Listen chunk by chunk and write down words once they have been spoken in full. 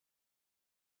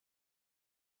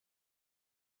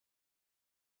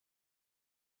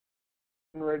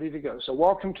Ready to go. So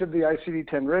welcome to the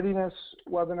ICD-10 Readiness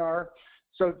webinar.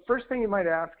 So first thing you might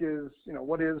ask is,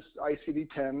 what is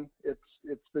ICD-10?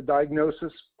 It's the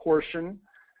diagnosis portion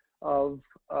of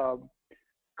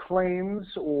claims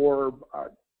or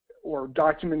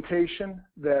documentation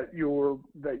that you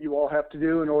all have to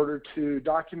do in order to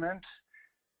document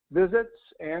visits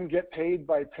and get paid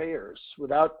by payers.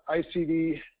 Without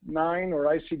ICD-9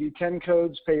 or ICD-10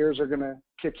 codes, payers are going to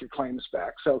kick your claims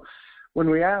back. So when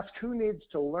we ask who needs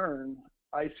to learn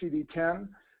ICD-10,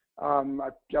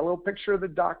 I've got a little picture of the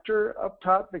doctor up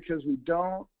top because we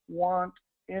don't want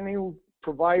any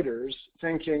providers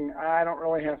thinking, I don't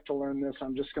really have to learn this,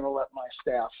 I'm just going to let my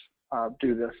staff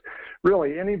do this.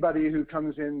 Really, anybody who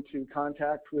comes into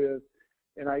contact with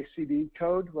an ICD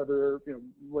code, whether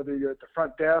you're at the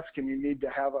front desk and you need to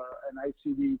have an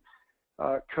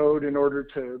ICD code in order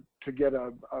to get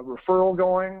a referral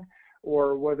going,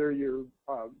 or whether you're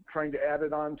trying to add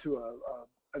it on to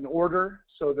an order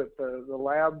so that the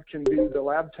lab can do the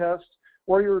lab test,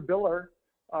 or you're a biller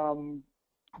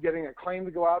getting a claim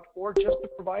to go out, or just a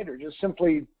provider, just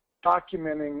simply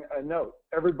documenting a note.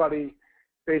 Everybody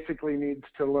basically needs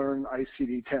to learn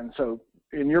ICD-10. So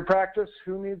in your practice,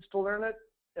 who needs to learn it?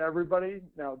 Everybody.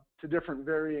 Now, to different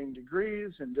varying degrees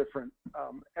and different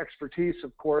expertise,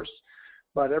 of course.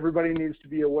 But everybody needs to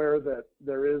be aware that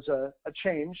there is a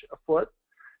change afoot,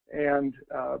 and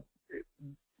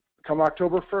come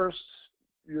October 1st,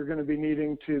 you're going to be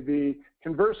needing to be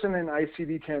conversant in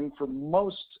ICD-10 for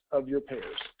most of your payers.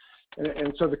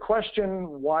 And so the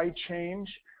question, why change?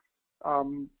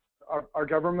 Our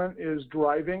government is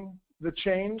driving the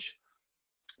change.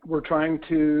 We're trying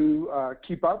to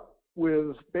keep up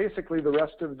with basically the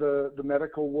rest of the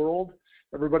medical world.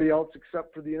 Everybody else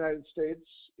except for the United States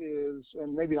is,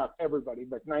 and maybe not everybody,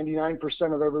 but 99%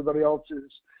 of everybody else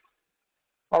is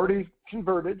already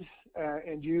converted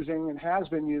and using and has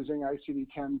been using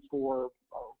ICD-10 for,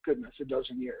 oh goodness, a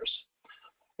dozen years.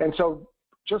 And so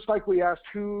just like we asked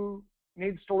who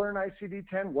needs to learn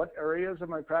ICD-10, what areas of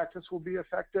my practice will be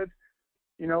affected,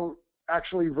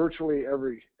 actually virtually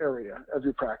every area of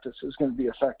your practice is going to be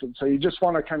affected. So you just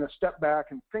want to kind of step back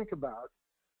and think about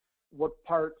what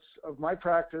parts of my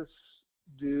practice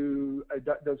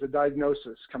does a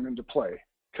diagnosis come into play?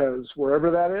 Because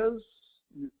wherever that is,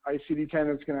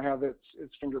 ICD-10 is going to have its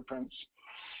fingerprints.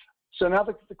 So now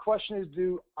the question is,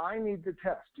 do I need to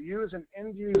test? Do you as an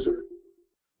end user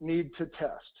need to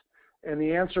test? And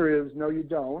the answer is no, you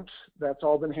don't. That's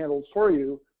all been handled for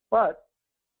you, but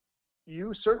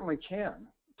you certainly can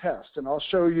test. And I'll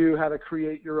show you how to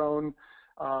create your own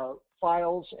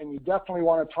files, and you definitely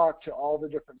want to talk to all the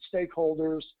different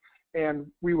stakeholders, and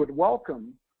we would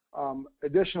welcome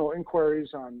additional inquiries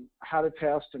on how to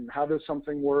test and how does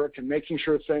something work and making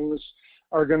sure things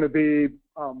are going to be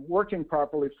working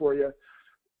properly for you.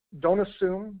 Don't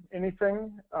assume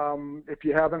anything. If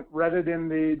you haven't read it in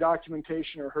the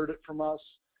documentation or heard it from us,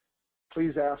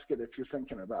 please ask it if you're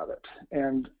thinking about it.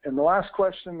 And the last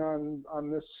question on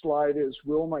this slide is,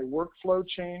 will my workflow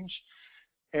change?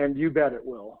 And you bet it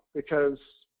will, because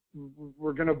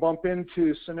we're going to bump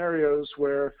into scenarios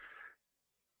where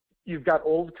you've got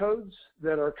old codes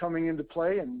that are coming into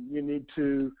play, and you need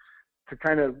to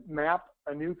kind of map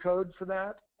a new code for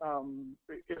that.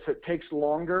 If it takes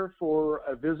longer for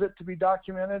a visit to be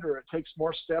documented, or it takes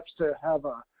more steps to have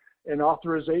an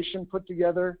authorization put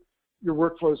together, your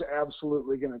workflow is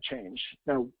absolutely going to change.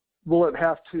 Now, will it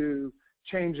have to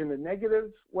change in a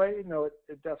negative way? No,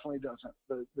 it definitely doesn't.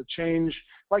 The change,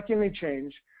 like any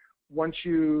change, once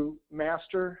you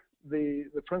master the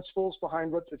principles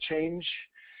behind what the change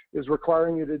is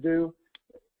requiring you to do,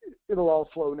 it'll all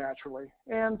flow naturally.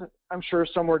 And I'm sure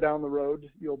somewhere down the road,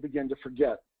 you'll begin to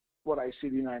forget what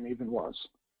ICD-9 even was.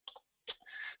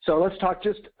 So let's talk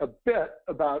just a bit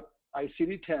about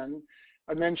ICD-10.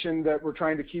 I mentioned that we're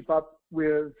trying to keep up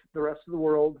with the rest of the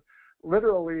world.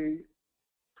 Literally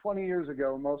 20 years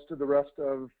ago, most of the rest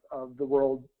of the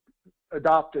world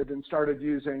adopted and started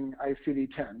using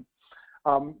ICD-10.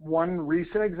 One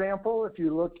recent example, if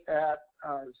you look at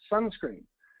sunscreen,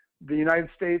 the United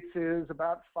States is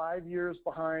about 5 years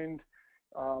behind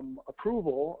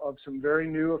approval of some very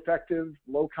new, effective,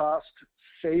 low-cost,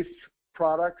 safe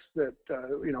products that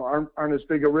aren't as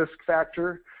big a risk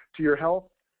factor to your health,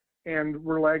 and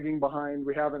we're lagging behind.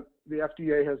 The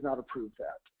FDA has not approved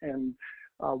that. And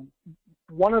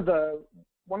one of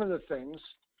the things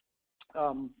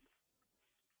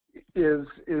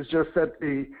is just that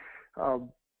the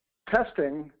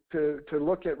testing to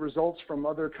look at results from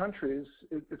other countries,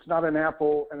 it's not an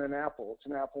apple and an apple, it's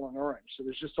an apple and orange. So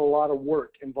there's just a lot of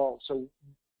work involved. So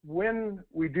when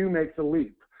we do make the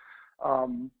leap,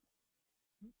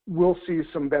 we'll see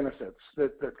some benefits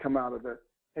that come out of it.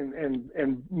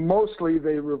 And mostly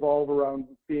they revolve around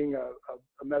being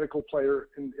a medical player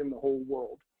in the whole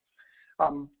world.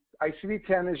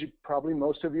 ICD-10, as you probably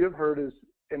most of you have heard, is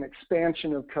an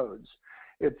expansion of codes.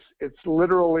 It's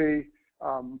literally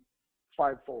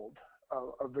fivefold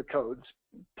of the codes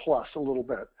plus a little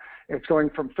bit. It's going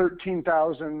from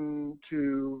 13,000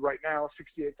 to right now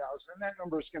 68,000, and that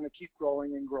number is going to keep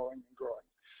growing and growing and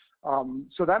growing.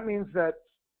 So that means that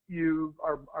you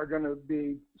are going to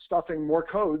be stuffing more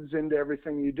codes into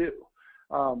everything you do.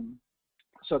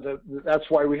 So that's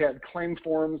why we had claim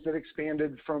forms that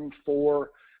expanded from 4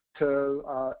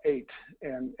 to 8,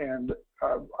 and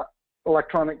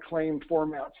electronic claim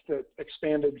formats that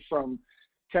expanded from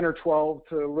 10 or 12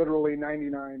 to literally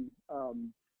 99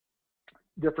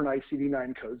 different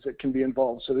ICD-9 codes that can be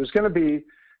involved. So there's going to be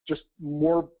just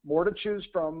more to choose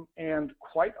from, and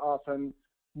quite often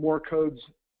more codes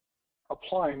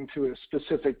applying to a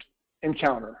specific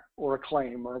encounter or a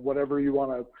claim or whatever you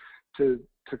want to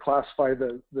classify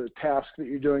the task that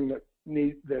you're doing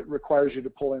that requires you to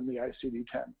pull in the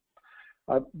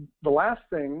ICD-10. The last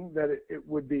thing that it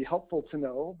would be helpful to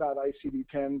know about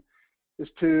ICD-10 is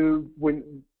to,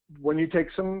 when you take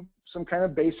some kind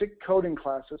of basic coding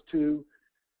classes, to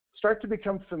start to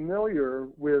become familiar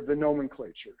with the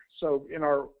nomenclature. So in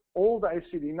our old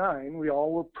ICD-9, we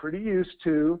all were pretty used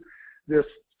to this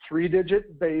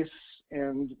 3-digit base,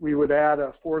 and we would add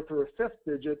a 4th or a 5th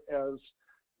digit as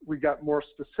we got more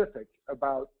specific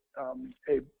about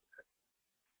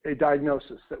a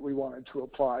diagnosis that we wanted to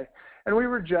apply. And we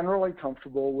were generally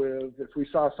comfortable with, if we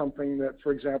saw something that,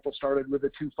 for example, started with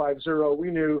a 250, we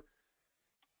knew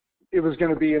it was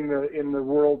going to be in the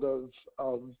world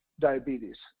of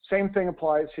diabetes. Same thing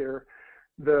applies here.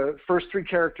 The first 3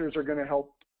 characters are going to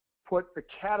help put the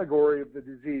category of the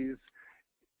disease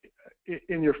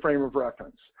in your frame of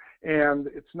reference. And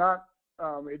it's not,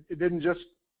 it didn't just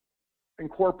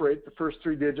incorporate the first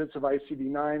 3 digits of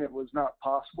ICD-9. It was not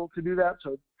possible to do that.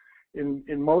 So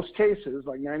in most cases,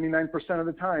 like 99% of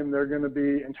the time, they're going to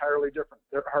be entirely different.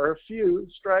 There are a few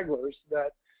stragglers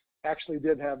that actually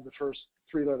did have the first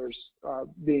 3 letters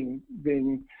being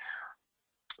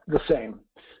the same.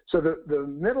 So the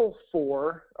middle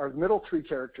 4, or the middle 3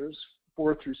 characters,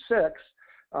 4 through 6,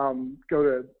 go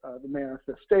to the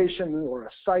manifestation or a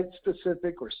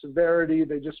site-specific or severity.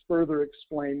 They just further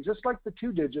explain, just like the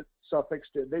 2-digit suffix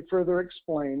did, they further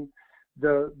explain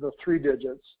the 3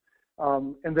 digits.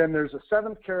 And then there's a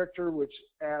 7th character, which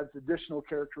adds additional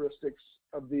characteristics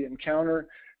of the encounter.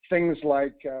 Things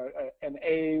like an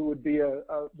A would be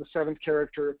the 7th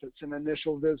character if it's an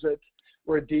initial visit,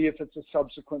 or a D if it's a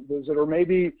subsequent visit, or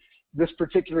maybe this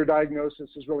particular diagnosis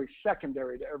is really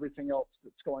secondary to everything else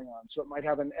that's going on. So it might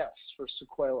have an S for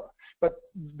sequela. But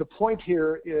the point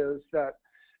here is that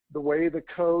the way the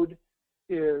code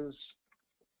is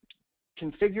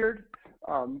configured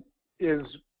is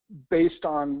based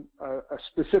on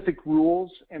specific rules.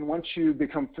 And once you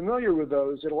become familiar with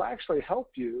those, it'll actually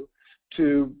help you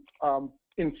to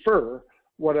infer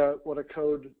what a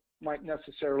code might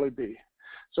necessarily be.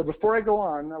 So before I go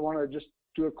on, I want to just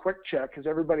do a quick check. Is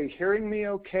everybody hearing me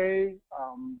okay?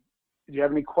 Do you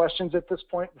have any questions at this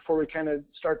point before we kind of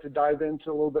start to dive into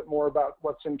a little bit more about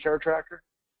what's in CareTracker?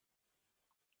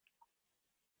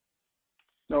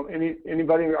 No,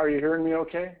 anybody, are you hearing me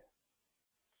okay?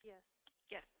 Yes.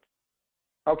 Yes.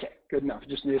 Okay, good enough.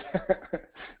 Just need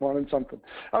wanted something.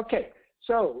 Okay,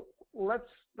 so let's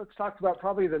talk about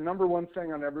probably the #1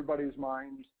 thing on everybody's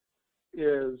mind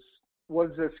is,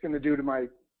 what is this going to do to my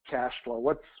cash flow?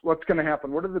 What's going to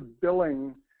happen? What are the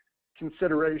billing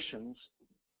considerations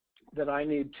that I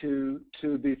need to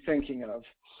be thinking of?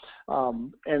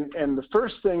 And the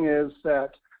first thing is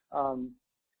that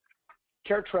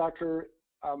CareTracker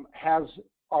has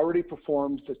already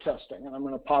performed the testing, and I'm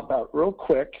going to pop out real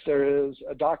quick. There is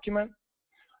a document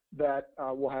that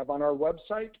we'll have on our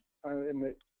website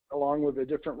along with the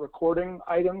different recording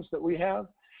items that we have.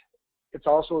 It's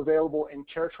also available in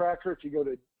CareTracker if you go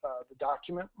to the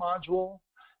document module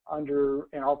under,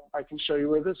 and I can show you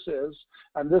where this is.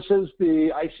 And this is the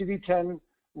ICD-10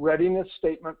 readiness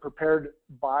statement prepared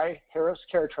by Harris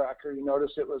CareTracker. You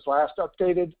notice it was last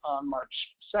updated on March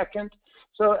 2nd.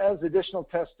 So as additional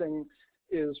testing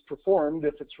is performed,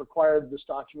 if it's required, this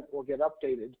document will get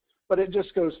updated. But it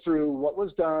just goes through what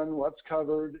was done, what's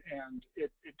covered, and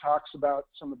it talks about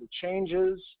some of the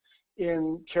changes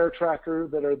in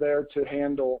CareTracker that are there to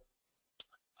handle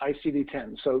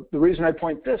ICD-10. So the reason I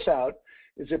point this out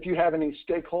is if you have any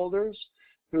stakeholders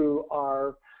who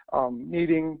are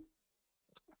needing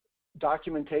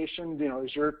documentation,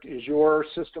 is your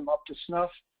system up to snuff?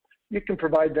 you can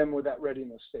provide them with that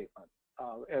readiness statement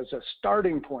as a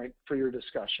starting point for your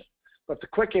discussion. But the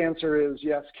quick answer is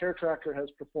yes, CareTracker has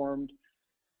performed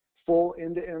full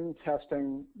end-to-end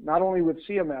testing, not only with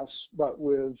CMS, but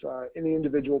with any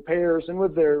individual payers and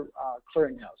with their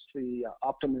clearinghouse, the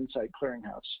Optum Insight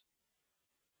clearinghouse.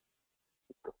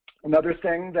 Another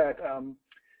thing that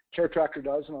CareTracker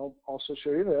does, and I'll also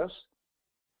show you this,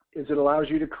 is it allows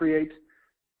you to create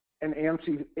an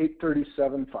ANSI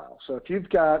 837 file. So if you've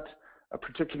got a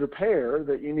particular payer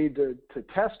that you need to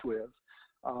test with,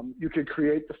 you could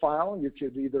create the file. You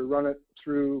could either run it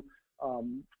through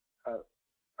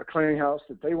a clearinghouse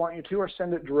that they want you to, or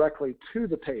send it directly to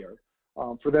the payer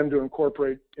for them to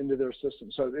incorporate into their system.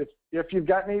 So if you've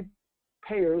got any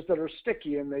payers that are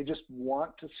sticky and they just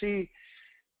want to see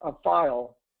a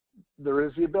file, there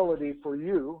is the ability for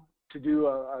you to do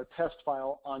a test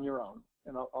file on your own,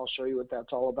 and I'll show you what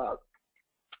that's all about.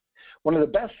 One of the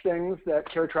best things that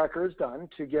CareTracker has done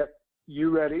to get you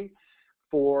ready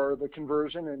for the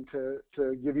conversion and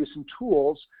to give you some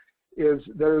tools is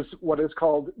there's what is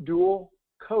called dual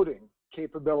coding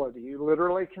capability. You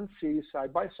literally can see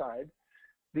side by side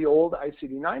the old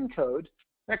ICD-9 code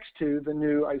next to the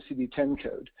new ICD-10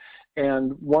 code.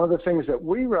 And one of the things that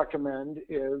we recommend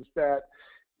is that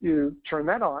you turn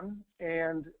that on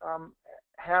and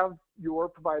have your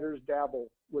providers dabble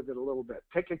with it a little bit.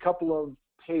 Take a couple of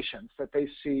patients that they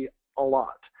see a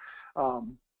lot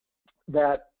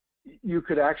that you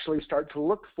could actually start to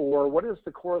look for what is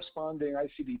the corresponding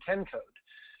ICD-10 code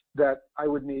that I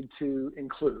would need to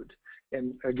include.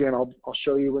 And again, I'll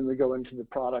show you when we go into the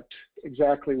product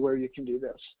exactly where you can do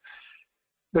this.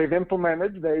 They've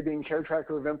implemented, they being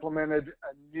CareTracker, have implemented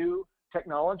a new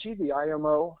technology, the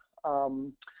IMO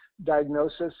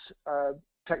diagnosis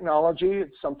technology.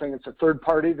 It's something, it's a third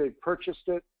party, they've purchased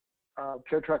it.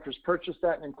 CareTracker's purchased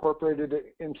that and incorporated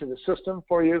it into the system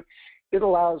for you. It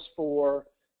allows for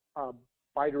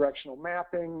bidirectional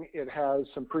mapping. It has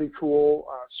some pretty cool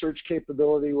search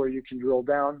capability where you can drill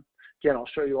down. Again, I'll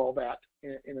show you all that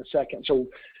in a second. So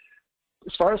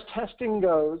as far as testing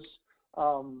goes,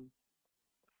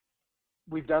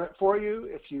 we've done it for you.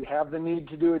 If you have the need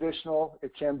to do additional,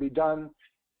 it can be done.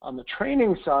 On the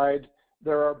training side,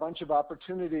 there are a bunch of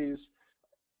opportunities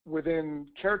within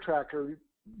CareTracker.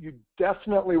 You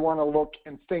definitely want to look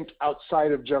and think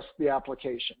outside of just the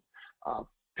application.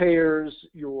 Payers,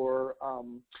 your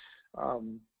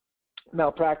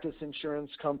malpractice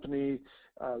insurance company,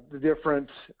 the different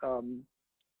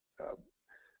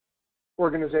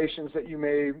organizations that you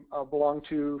may belong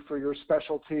to for your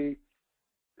specialty,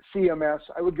 CMS.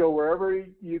 I would go wherever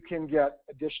you can get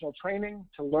additional training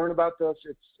to learn about this.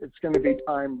 It's going to be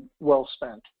time well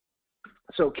spent.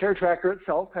 So CareTracker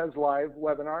itself has live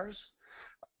webinars.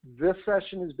 This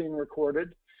session is being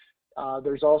recorded.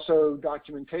 There's also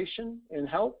documentation and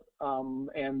help,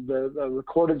 and the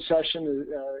recorded session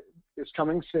is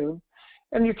coming soon.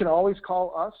 And you can always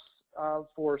call us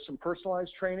for some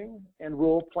personalized training, and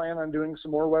we'll plan on doing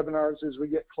some more webinars as we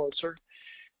get closer.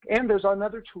 And there's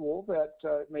another tool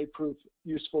that may prove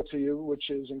useful to you, which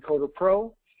is Encoder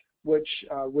Pro, which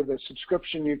with a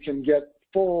subscription you can get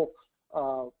full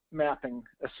mapping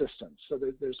assistance. So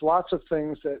there's lots of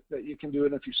things that you can do,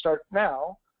 and if you start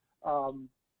now,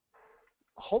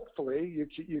 hopefully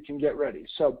you can get ready.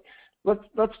 So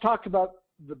let's talk about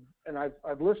and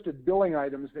I've listed billing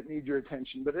items that need your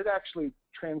attention, but it actually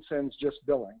transcends just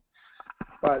billing.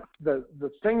 But the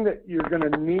thing that you're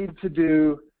going to need to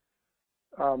do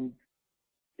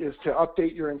is to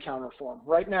update your encounter form.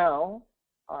 Right now,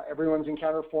 everyone's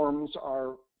encounter forms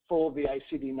are full of the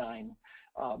ICD-9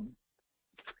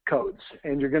 codes,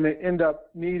 and you're going to end up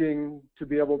needing to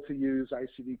be able to use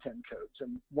ICD-10 codes.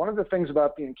 And one of the things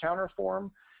about the encounter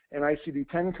form and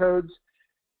ICD-10 codes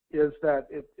is that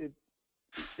it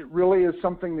really is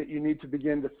something that you need to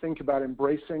begin to think about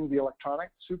embracing the electronic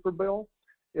super bill.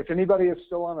 If anybody is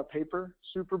still on a paper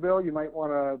super bill, you might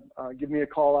want to give me a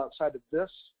call outside of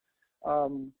this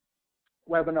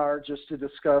webinar just to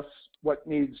discuss what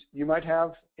needs you might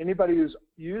have. Anybody who's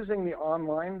using the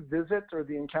online visit or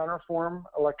the encounter form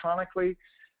electronically,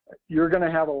 you're going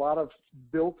to have a lot of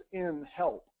built-in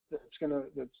help that's going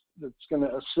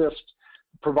to assist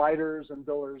providers and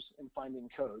billers in finding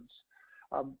codes.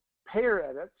 Payer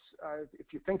edits,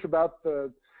 if you think about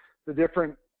the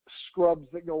different scrubs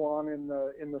that go on in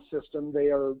the system, they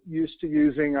are used to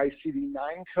using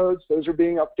ICD-9 codes. Those are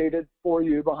being updated for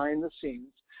you behind the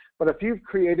scenes. But if you've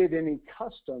created any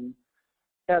custom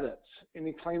edits,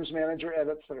 any claims manager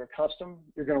edits that are custom,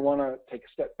 you're going to want to take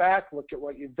a step back, look at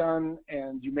what you've done,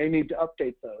 and you may need to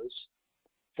update those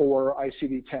for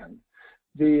ICD-10.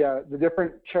 The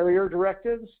different carrier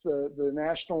directives, the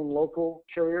national and local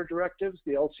carrier directives,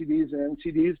 the LCDs and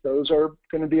NCDs, those are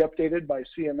going to be updated by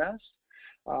CMS.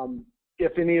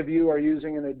 If any of you are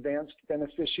using an advanced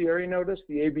beneficiary notice,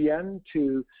 the ABN,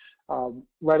 to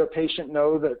let a patient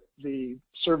know that the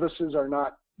services are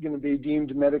not going to be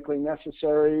deemed medically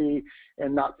necessary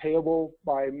and not payable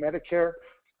by Medicare,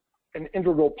 an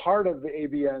integral part of the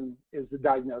ABN is the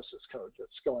diagnosis code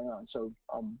that's going on. So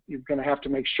you're going to have to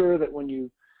make sure that when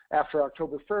you, after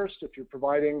October 1st, if you're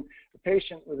providing a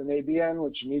patient with an ABN,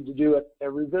 which you need to do at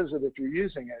every visit if you're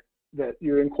using it, that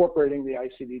you're incorporating the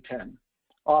ICD-10.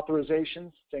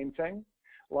 Authorizations, same thing.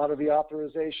 A lot of the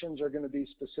authorizations are going to be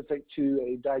specific to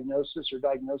a diagnosis or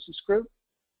diagnosis group.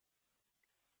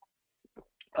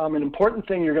 An important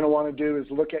thing you're going to want to do is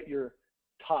look at your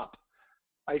top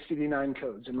ICD-9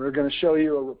 codes, and we're going to show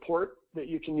you a report that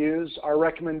you can use. Our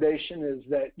recommendation is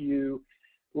that you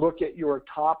look at your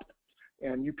top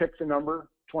and you pick the number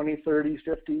 20, 30,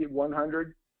 50,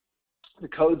 100, the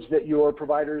codes that your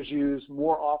providers use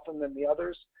more often than the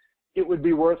others. It would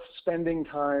be worth spending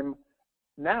time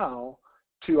now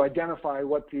to identify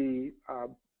what the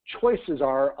choices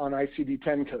are on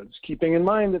ICD-10 codes, keeping in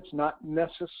mind it's not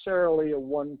necessarily a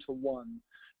one-to-one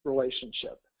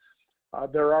relationship.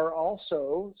 There are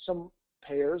also some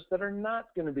payers that are not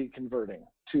going to be converting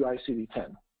to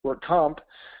ICD-10. Work comp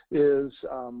is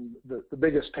the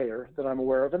biggest payer that I'm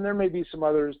aware of, and there may be some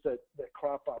others that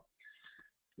crop up.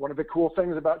 One of the cool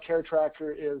things about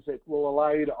CareTracker is it will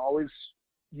allow you to always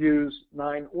use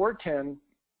 9 or 10,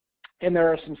 and there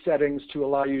are some settings to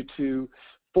allow you to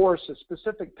force a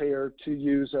specific payer to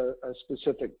use a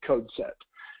specific code set.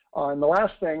 And the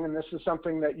last thing, and this is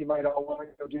something that you might all want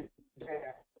to go do today,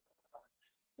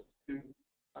 to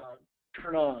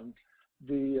turn on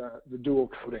the dual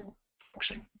coding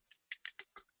function.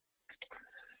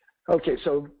 Okay,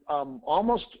 so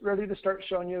almost ready to start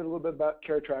showing you a little bit about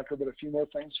CareTracker, but a few more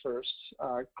things first.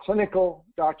 Clinical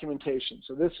documentation.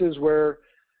 So this is where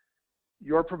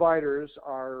your providers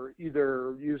are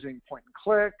either using point and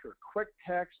click or quick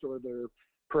text, or they're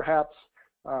perhaps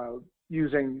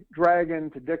using Dragon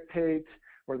to dictate,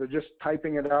 or they're just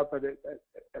typing it out, but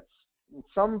in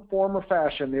some form or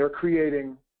fashion, they're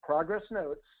creating progress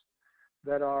notes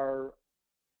that are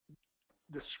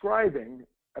describing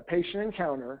a patient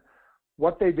encounter,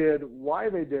 what they did, why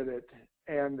they did it,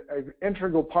 and an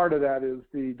integral part of that is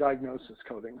the diagnosis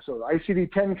coding. So the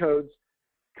ICD-10 codes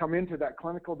come into that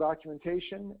clinical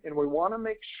documentation, and we want to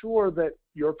make sure that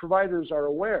your providers are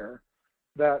aware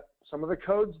that some of the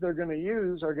codes they're going to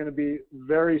use are going to be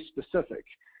very specific,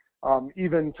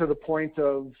 even to the point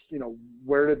of, you know,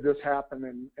 where did this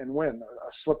happen and when?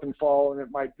 A slip and fall, and it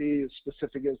might be as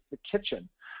specific as the kitchen.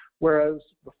 Whereas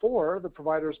before, the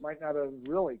providers might not have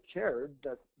really cared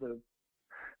that the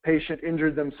patient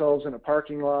injured themselves in a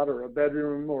parking lot or a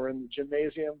bedroom or in the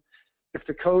gymnasium. If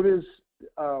the code is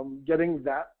getting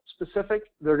that specific,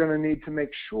 they're going to need to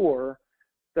make sure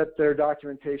that their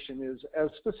documentation is as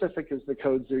specific as the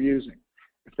codes they're using.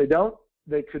 If they don't,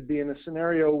 they could be in a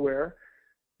scenario where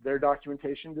their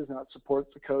documentation does not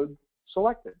support the code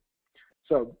selected.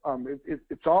 So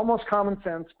it's almost common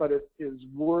sense, but it is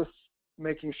worth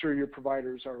making sure your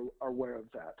providers are aware of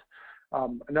that.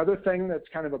 Another thing that's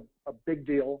kind of a big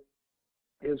deal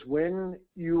is when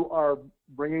you are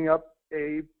bringing up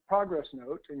a progress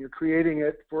note and you're creating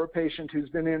it for a patient who's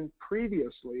been in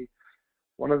previously,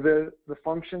 one of the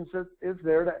functions that is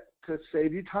there to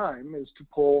save you time is to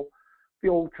pull the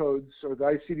old codes or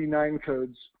the ICD-9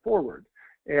 codes forward.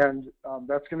 And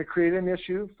that's going to create an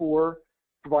issue for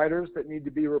providers that need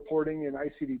to be reporting in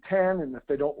ICD-10, and if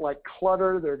they don't like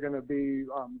clutter, they're going to be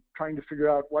trying to figure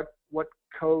out what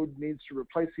code needs to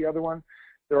replace the other one.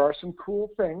 There are some cool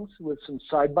things with some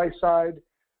side-by-side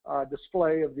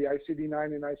display of the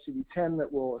ICD-9 and ICD-10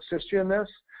 that will assist you in this,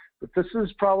 but this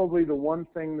is probably the one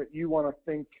thing that you want to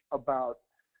think about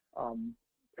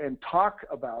and talk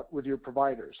about with your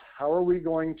providers. How are we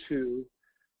going to,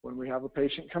 when we have a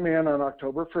patient come in on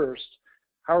October 1st,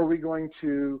 how are we going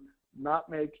to not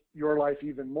make your life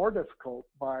even more difficult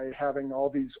by having all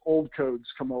these old codes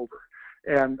come over?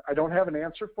 And I don't have an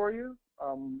answer for you.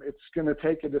 It's going to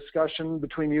take a discussion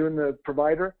between you and the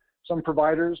provider. Some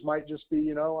providers might just be,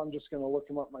 you know, I'm just going to look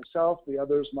them up myself. The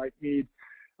others might need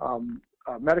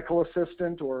a medical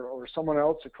assistant or someone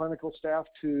else, a clinical staff,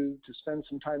 to spend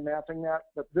some time mapping that.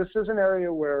 But this is an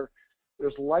area where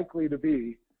there's likely to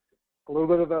be a little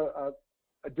bit of a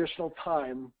additional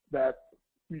time that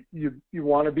you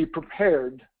want to be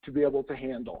prepared to be able to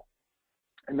handle.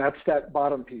 And that's that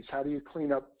bottom piece. How do you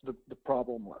clean up the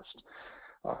problem list?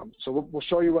 So we'll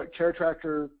show you what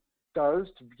CareTracker does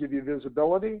to give you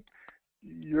visibility.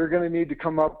 you're going to need to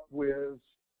come up with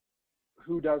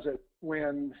who does it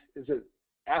when. Is it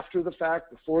after the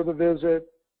fact, before the visit,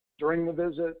 during the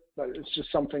visit? But it's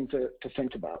just something to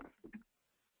think about.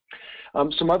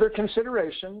 Some other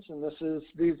considerations, and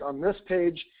these on this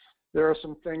page, there are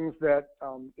some things that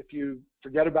if you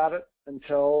forget about it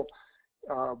until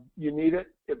you need it,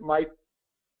 it might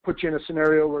put you in a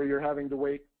scenario where you're having to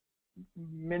wait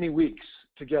many weeks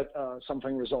to get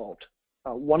something resolved.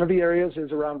 One of the areas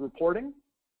is around reporting.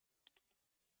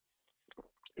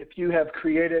 If you have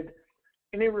created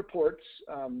any reports,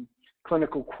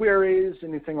 clinical queries,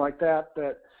 anything like that,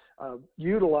 that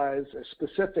utilize a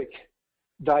specific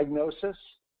diagnosis,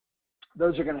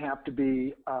 those are going to have to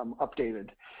be updated.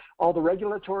 All the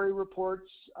regulatory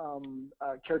reports,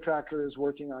 CareTracker is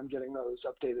working on getting those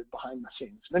updated behind the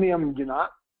scenes. Many of them do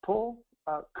not pull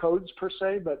codes per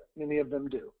se, but many of them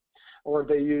do. Or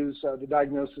they use the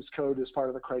diagnosis code as part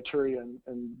of the criteria,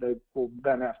 and they will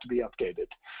then have to be updated.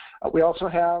 We also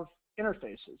have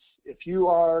interfaces. If you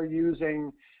are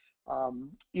using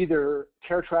either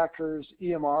CareTracker's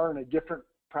EMR in a different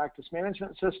practice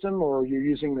management system, or you're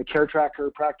using the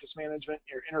CareTracker practice management,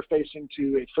 you're interfacing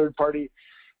to a third-party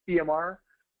EMR,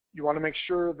 you want to make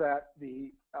sure that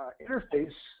the interface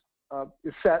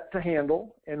is set to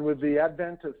handle. And with the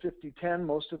advent of 5010,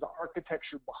 most of the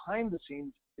architecture behind the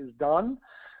scenes is done,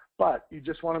 but you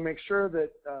just want to make sure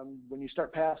that when you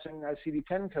start passing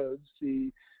ICD-10 codes, the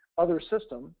other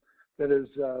system that is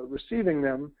receiving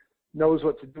them knows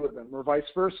what to do with them, or vice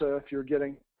versa. If you're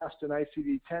getting asked an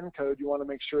ICD-10 code, you want to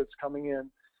make sure it's coming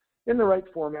in the right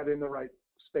format, in the right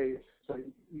space. So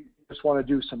you just want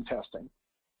to do some testing.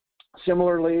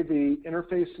 Similarly, the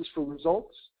interfaces for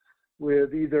results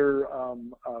with either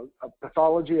a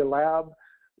pathology, a lab,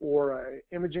 or an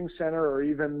imaging center, or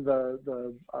even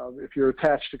if you're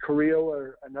attached to Creo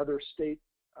or another state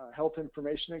health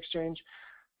information exchange,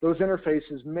 those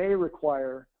interfaces may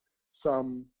require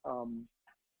some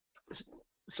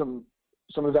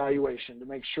evaluation to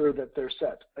make sure that they're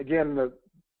set. Again,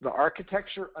 the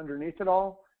architecture underneath it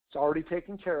all, it's already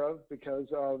taken care of because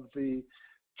of the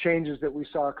changes that we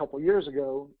saw a couple years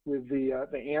ago with the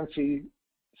ANSI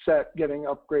set getting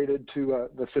upgraded to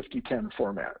the 5010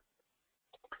 format.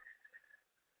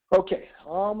 Okay,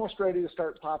 almost ready to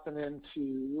start popping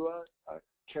into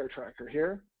CareTracker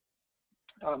here.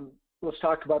 Let's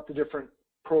talk about the different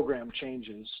program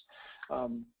changes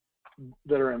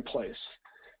that are in place.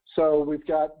 So we've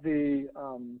got the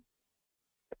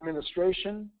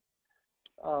administration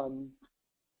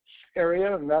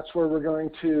area, and that's where we're going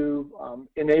to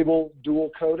enable dual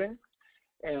coding.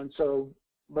 And so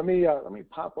let me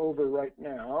pop over right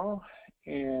now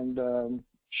and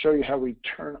show you how we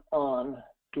turn on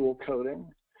dual coding,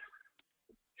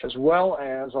 as well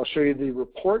as I'll show you the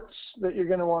reports that you're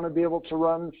going to want to be able to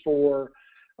run for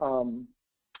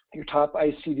your top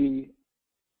ICD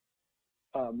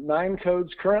 9 codes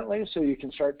currently, so you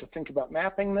can start to think about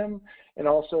mapping them, and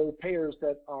also payers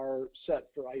that are set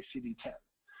for ICD-10.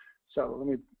 So let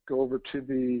me go over to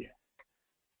the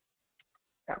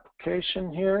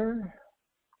application here.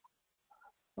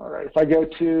 All right, if I go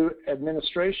to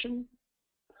administration,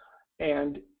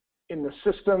 and in the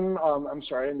system,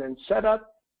 and then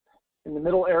setup, in the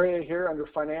middle area here under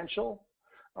financial,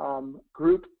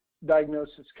 group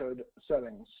diagnosis code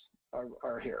settings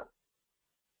are here.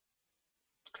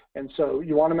 And so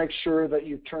you want to make sure that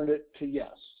you've turned it to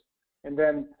yes. And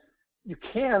then you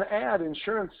can add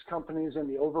insurance companies in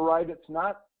the override. It's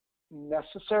not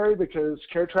necessary because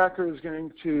CareTracker is going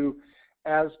to,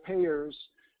 as payers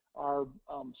are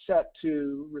set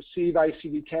to receive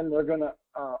ICD-10, they're going to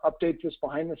update this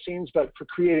behind the scenes. But for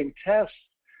creating tests,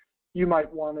 you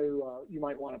might want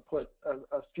to put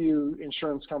a few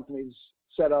insurance companies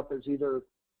set up as either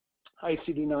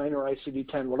ICD-9 or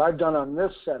ICD-10. What I've done on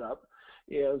this setup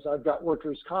is I've got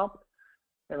workers' comp,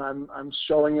 and I'm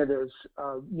showing it as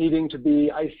needing to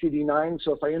be ICD-9.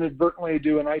 So if I inadvertently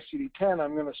do an ICD-10,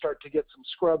 I'm going to start to get some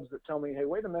scrubs that tell me, hey,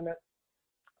 wait a minute,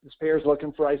 this payer's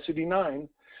looking for ICD-9.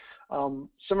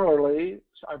 Similarly,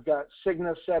 I've got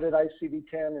Cigna set at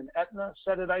ICD-10 and Aetna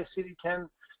set at ICD-10.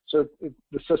 So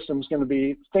the system's going to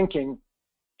be thinking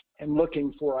and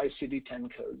looking for ICD-10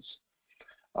 codes.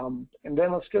 And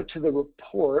then let's go to the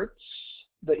reports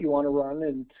that you want to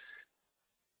run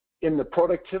in the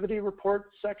productivity reports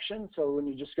section. So when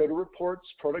you just go to reports,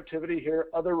 productivity here,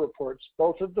 other reports,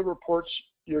 both of the reports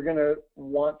you're going to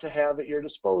want to have at your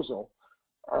disposal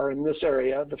are in this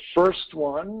area. The first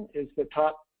one is the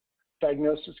top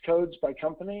diagnosis codes by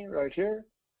company right here.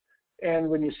 And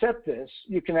when you set this,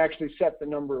 you can actually set the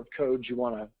number of codes you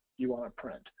want to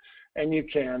print. and you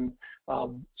can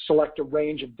select a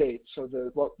range of dates. So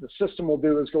what the system will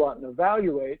do is go out and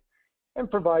evaluate and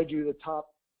provide you the top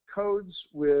codes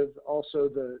with also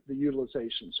the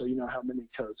utilization, so you know how many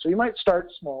codes. So you might start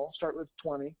small, start with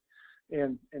 20,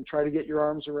 and try to get your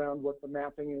arms around what the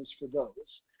mapping is for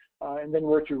those, and then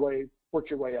work your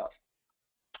way up.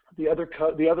 The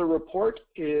other report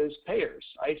is payers,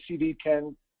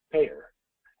 ICD-10 payer.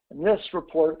 And this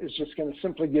report is just going to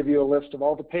simply give you a list of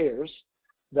all the payers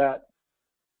that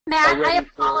Matt, are ready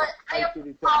for I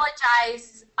ICD-10.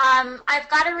 apologize. I've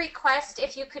got a request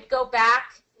if you could go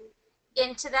back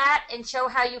into that and show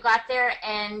how you got there,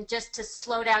 and just to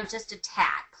slow down just a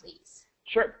tad, please.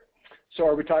 Sure. So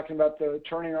are we talking about the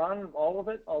turning on all of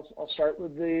it? I'll start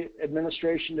with the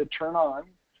administration to turn on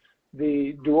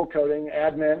the dual coding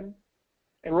admin,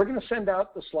 and we're going to send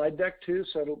out the slide deck too,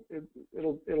 so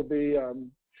it'll be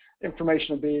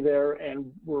information will be there, and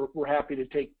we're happy to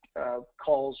take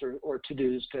calls or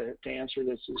to-dos to answer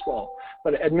this as well.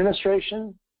 But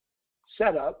administration,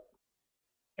 setup,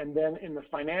 and then in the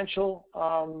financial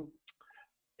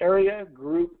area,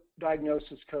 group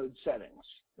diagnosis code settings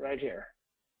right here.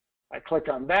 I click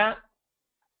on that,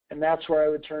 and that's where I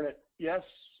would turn it yes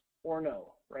or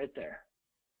no right there.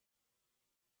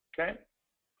 Okay,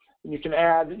 and you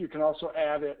can also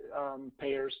add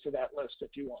payers to that list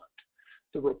if you want.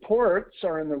 The reports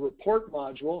are in the report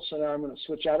module, so now I'm going to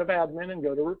switch out of admin and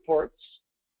go to reports.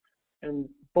 And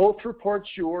both reports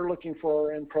you're looking for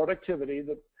are in productivity.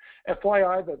 The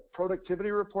FYI, the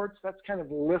productivity reports, that's kind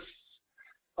of lists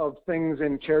of things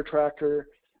in CareTracker,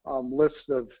 lists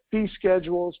of fee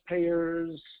schedules,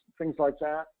 payers, things like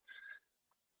that.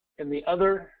 In the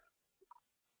other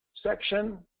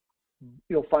section,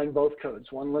 you'll find both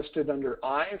codes, one listed under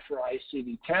I for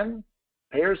ICD-10,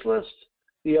 payers list,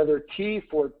 the other T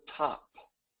for top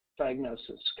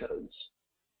diagnosis codes,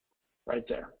 right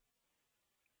there.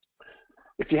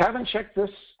 If you haven't checked this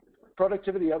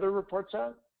productivity other reports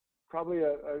out, probably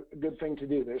a good thing to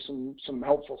do. There's some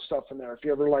helpful stuff in there. If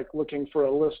you ever like looking for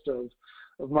a list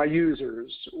of my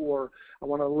users, or I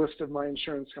want a list of my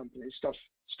insurance companies,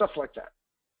 stuff like that.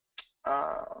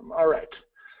 All right,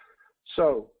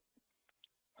 so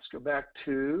let's go back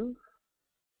to.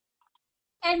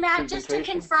 And Matt, just to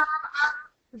confirm,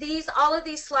 all of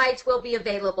these slides will be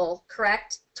available,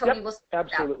 correct? Tony Yep, will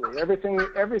absolutely. Okay.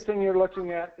 Everything you're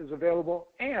looking at is available,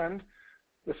 and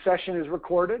the session is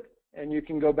recorded, and you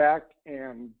can go back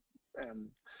and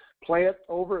play it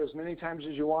over as many times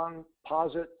as you want,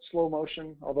 pause it, slow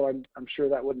motion, although I'm sure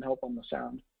that wouldn't help on the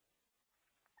sound.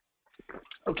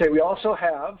 Okay, we also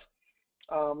have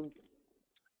a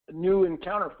new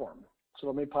encounter form. So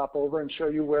let me pop over and show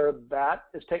you where that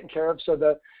is taken care of. So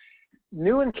the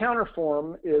new encounter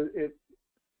form is a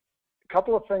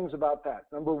couple of things about that.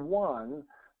 Number one,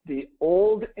 the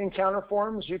old encounter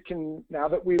forms, you can, now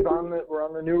that we're on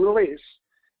the new release,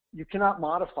 you cannot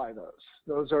modify those.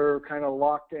 Those are kind of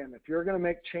locked in. If you're going to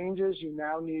make changes, you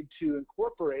now need to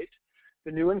incorporate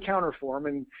the new encounter form.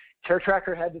 And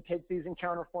CareTracker had to take these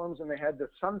encounter forms and they had to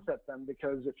sunset them,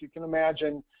 because if you can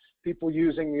imagine people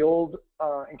using the old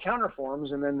encounter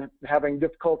forms and then having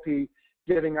difficulty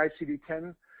getting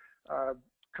ICD-10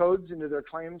 codes into their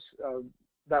claims,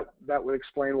 that would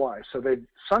explain why. So they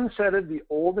sunsetted the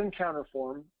old encounter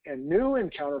form, and new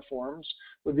encounter forms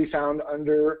would be found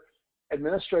under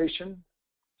administration,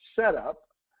 setup.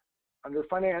 Under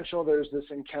financial, there's this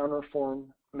encounter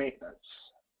form maintenance.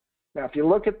 Now, if you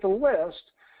look at the list,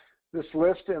 this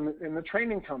list in the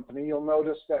training company, you'll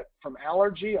notice that from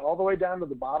allergy all the way down to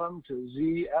the bottom to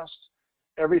ZS,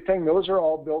 everything, those are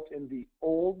all built in the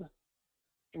old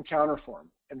encounter form.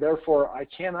 And therefore, I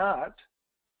cannot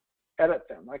edit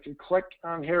them. I can click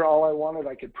on here all I wanted.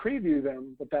 I could preview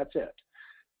them, but that's it.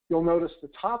 You'll notice the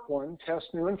top one, test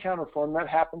new encounter form, that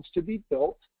happens to be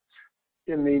built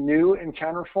in the new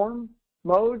encounter form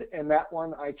mode, and that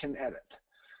one I can edit.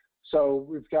 So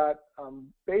we've got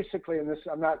basically, in this,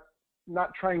 I'm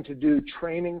not trying to do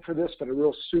training for this, but a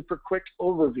real super quick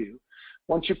overview.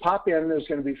 Once you pop in, there's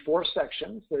going to be 4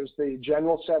 sections. There's the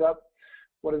general setup.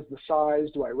 What is the size?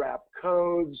 Do I wrap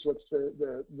codes? What's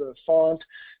the font?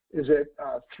 Is it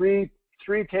three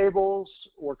tables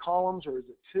or columns, or is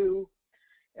it 2?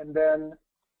 And then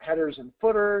headers and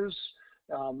footers.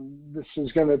 This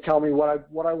is going to tell me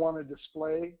what I want to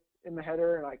display in the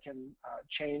header, and I can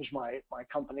change my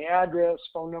company address,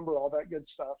 phone number, all that good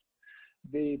stuff.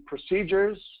 The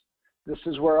procedures, this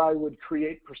is where I would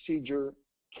create procedure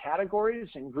categories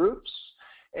and groups,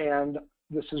 and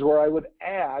this is where I would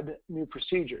add new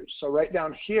procedures. So right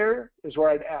down here is where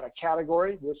I'd add a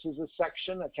category. This is a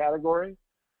section, a category.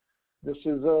 This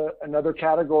is another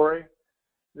category.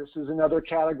 This is another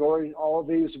category. All of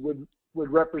these would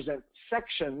represent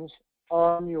sections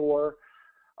on your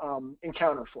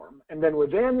encounter form. And then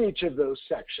within each of those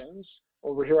sections,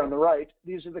 over here on the right,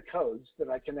 these are the codes that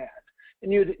I can add.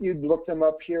 And you'd look them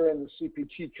up here in the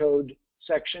CPT code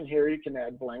section here. You can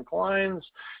add blank lines.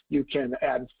 You can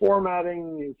add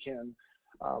formatting. You can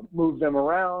move them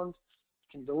around.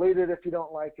 You can delete it if you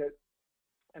don't like it.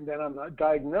 And then on the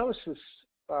diagnosis,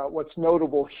 what's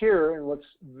notable here and what's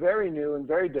very new and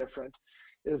very different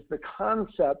is the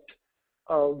concept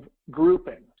of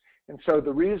grouping. And so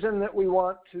the reason that we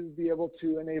want to be able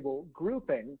to enable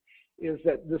grouping is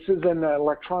that this is an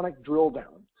electronic drill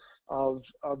down of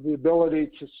the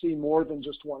ability to see more than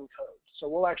just one code. So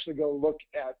we'll actually go look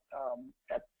at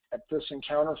this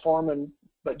encounter form,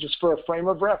 but just for a frame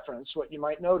of reference, what you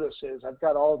might notice is I've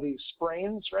got all these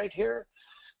sprains right here.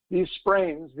 These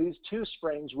sprains, these two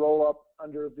sprains roll up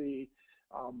under the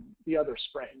other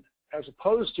sprain. As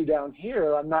opposed to down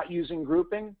here, I'm not using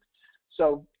grouping.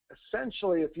 So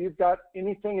essentially, if you've got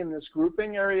anything in this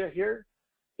grouping area here,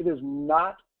 it is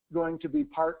not going to be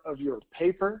part of your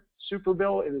paper super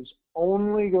bill. It is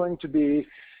only going to be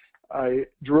a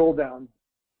drill down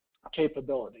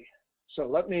capability. So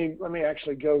let me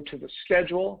actually go to the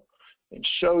schedule and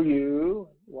show you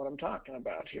what I'm talking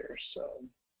about here. So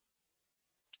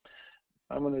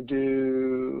I'm going to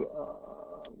do,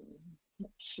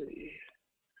 let's see,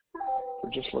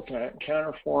 we're just looking at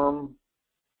encounter form.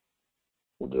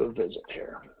 We'll do a visit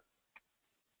here.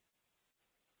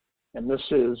 And this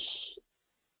is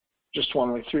just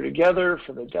one we threw together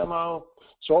for the demo.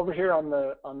 So over here on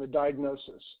the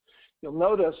diagnosis, you'll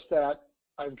notice that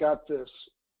I've got this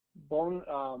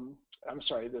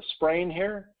this sprain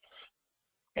here,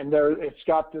 and there it's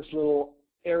got this little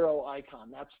arrow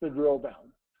icon. That's the drill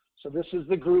down. So this is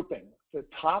the grouping. The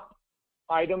top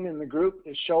item in the group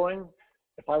is showing.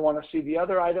 If I want to see the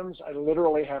other items, I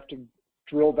literally have to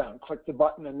drill down, click the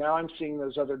button, and now I'm seeing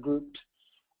those other grouped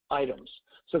items.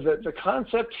 So the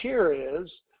concept here is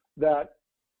that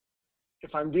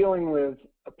if I'm dealing with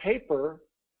a paper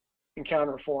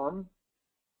encounter form,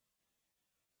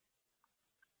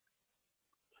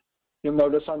 you'll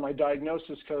notice on my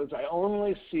diagnosis codes, I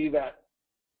only see that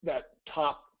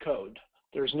top code.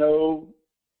 There's no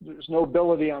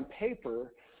ability on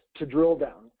paper to drill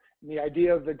down. And the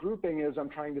idea of the grouping is I'm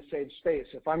trying to save space.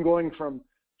 If I'm going from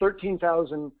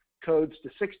 13,000 codes to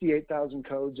 68,000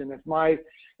 codes, and if my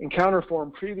encounter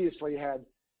form previously had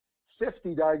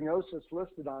 50 diagnoses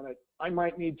listed on it, I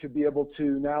might need to be able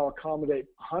to now accommodate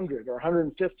 100 or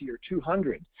 150 or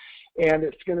 200. And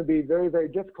it's going to be very, very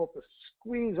difficult to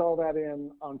squeeze all that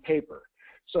in on paper.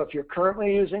 So if you're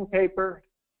currently using paper,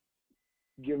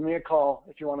 give me a call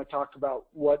if you want to talk about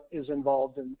what is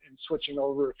involved in switching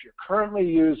over. If you're currently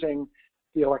using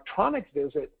the electronic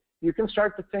visit, you can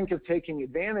start to think of taking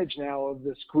advantage now of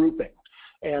this grouping.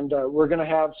 And we're going to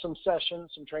have some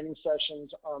sessions, some training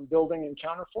sessions on building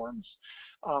encounter forms.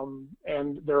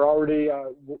 And they're already,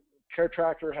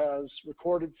 CareTracker has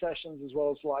recorded sessions as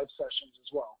well as live sessions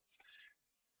as well.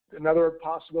 Another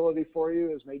possibility for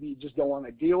you is maybe you just don't want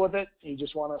to deal with it. You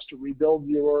just want us to rebuild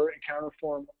your encounter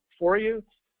form for you.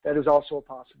 That is also a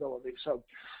possibility. So,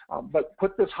 but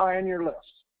put this high on your list.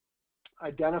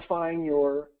 Identifying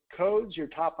your codes, your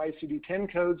top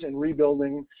ICD-10 codes, and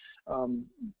rebuilding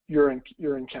your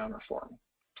encounter form.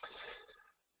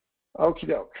 Okie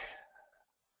doke.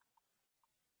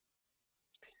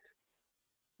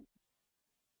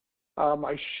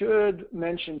 I should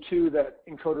mention too that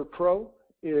Encoder Pro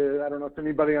is, I don't know if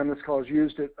anybody on this call has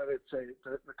used it, but it's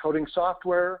the coding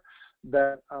software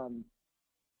that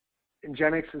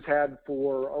Ingenix has had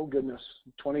for, oh goodness,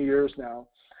 20 years now.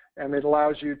 And it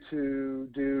allows you to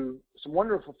do some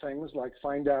wonderful things like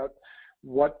find out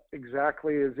what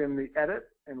exactly is in the edit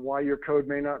and why your code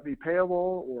may not be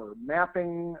payable, or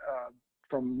mapping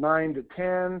from 9 to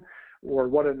 10, or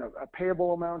what a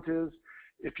payable amount is.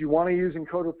 If you want to use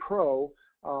Encoder Pro,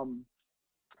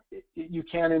 you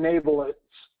can enable its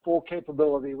full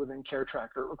capability within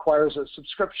CareTracker. It requires a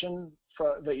subscription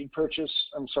that you purchase,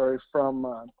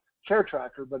 from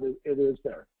CareTracker, but it is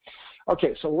there.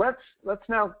 Okay, so let's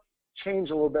now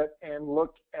change a little bit and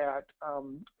look at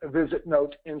a visit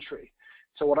note entry.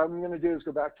 So what I'm going to do is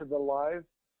go back to the live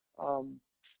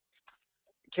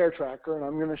CareTracker, and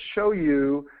I'm going to show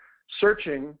you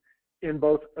searching in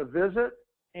both a visit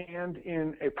and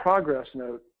in a progress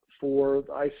note for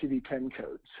the ICD-10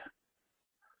 codes.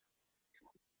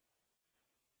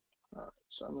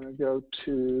 So I'm going to go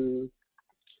to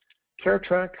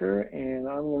CareTracker, and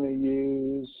I'm going to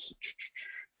use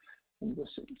this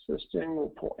existing.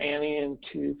 We'll pull Annie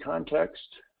into context.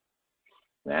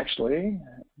 And actually,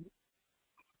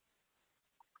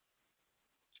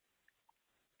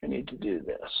 I need to do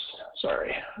this,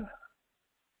 sorry.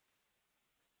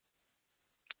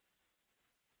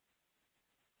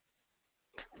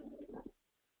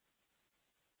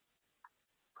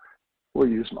 We'll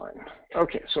use mine.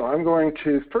 Okay, so I'm going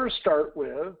to first start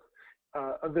with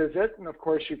a visit, and of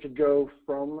course you could go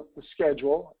from the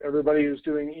schedule. Everybody who's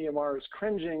doing EMR is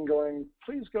cringing, going,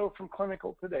 please go from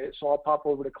clinical today. So I'll pop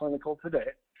over to clinical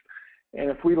today. And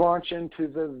if we launch into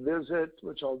the visit,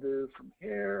 which I'll do from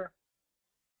here,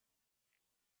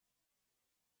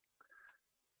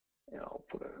 and I'll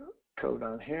put a code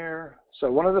on here. So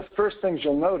one of the first things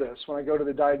you'll notice when I go to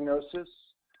the diagnosis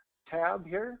tab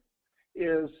here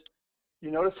is you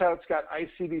notice how it's got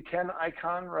ICD-10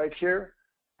 icon right here.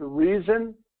 The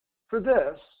reason for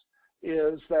this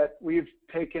is that we've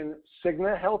taken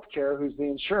Cigna Healthcare, who's the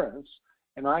insurance,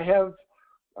 and I have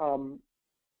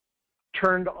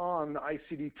turned on the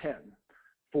ICD-10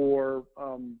 for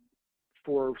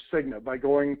Cigna by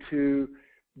going to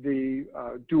the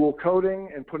dual coding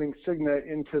and putting Cigna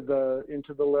into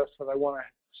the list that I want to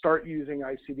start using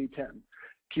ICD-10.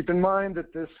 Keep in mind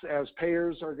that this, as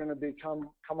payers are going to come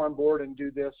on board and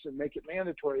do this and make it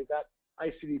mandatory, that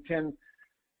ICD-10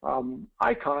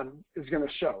 icon is going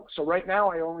to show. So right now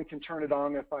I only can turn it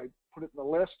on if I put it in the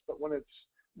list, but when it's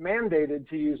mandated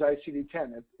to use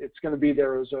ICD-10, it's going to be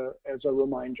there as a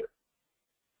reminder.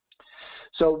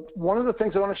 So one of the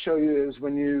things I want to show you is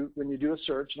when you do a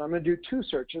search, and I'm going to do two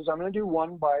searches. I'm going to do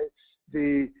one by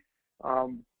the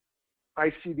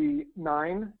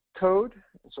ICD-9 code.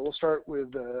 So we'll start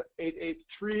with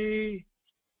 883,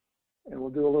 and we'll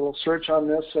do a little search on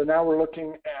this. So now we're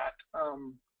looking at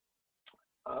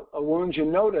a wound. You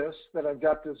notice that I've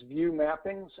got this view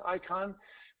mappings icon.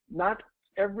 Not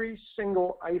every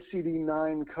single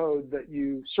ICD-9 code that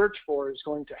you search for is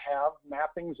going to have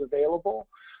mappings available,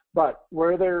 but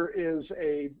where there is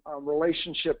a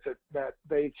relationship that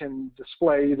they can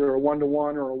display, either a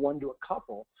one-to-one or a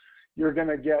one-to-a-couple, you're going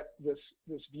to get this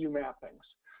view mappings.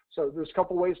 So there's a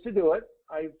couple ways to do it.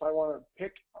 If I want to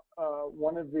pick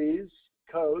one of these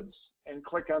codes and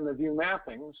click on the view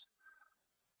mappings,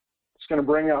 it's going to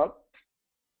bring up,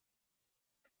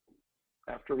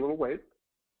 after a little wait.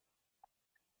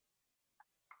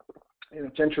 And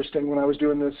it's interesting, when I was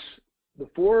doing this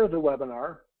before the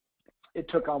webinar, it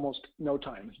took almost no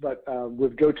time. But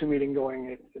with GoToMeeting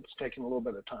going, it's taken a little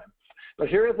bit of time. But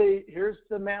here's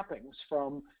the mappings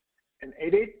from an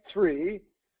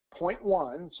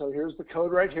 883.1. So here's the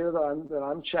code right here that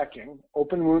I'm checking.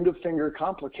 Open wound of finger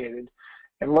complicated.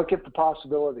 And look at the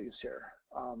possibilities here.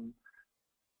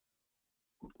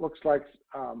 Looks like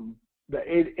the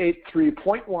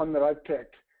 883.1 that I've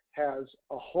picked has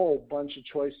a whole bunch of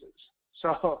choices.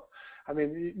 So, I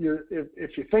mean,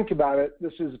 if you think about it,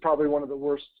 this is probably one of the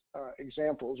worst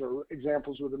examples, or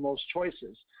examples with the most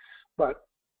choices. But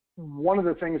one of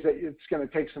the things that it's going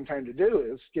to take some time to do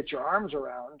is get your arms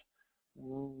around,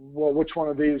 well, which one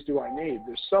of these do I need?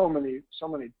 There's so many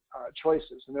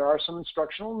choices. And there are some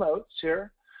instructional notes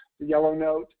here. The yellow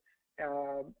note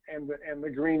and the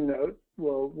green note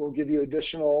will give you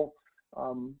additional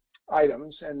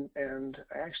items, and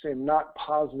actually I'm not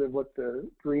positive what the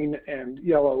green and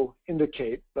yellow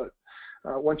indicate, but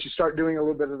once you start doing a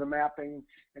little bit of the mapping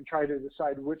and try to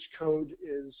decide which code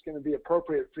is going to be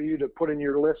appropriate for you to put in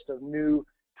your list of new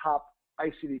top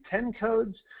ICD-10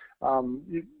 codes,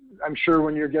 I'm sure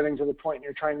when you're getting to the point and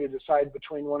you're trying to decide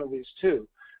between one of these two,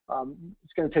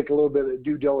 it's going to take a little bit of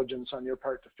due diligence on your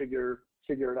part to figure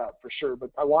it out for sure.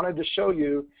 But I wanted to show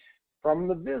you from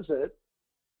the visit,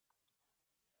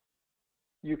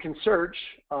 you can search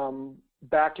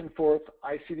back and forth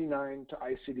ICD-9 to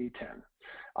ICD-10.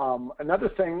 Another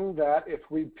thing that if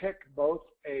we pick both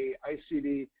a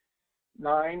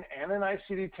ICD-9 and an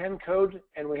ICD-10 code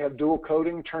and we have dual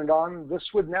coding turned on,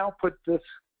 this would now put this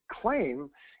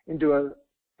claim into a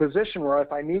position where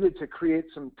if I needed to create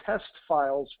some test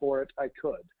files for it, I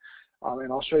could.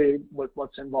 And I'll show you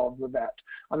what's involved with that.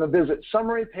 On the visit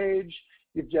summary page,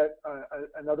 you get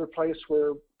another place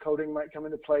where coding might come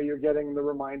into play. You're getting the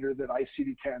reminder that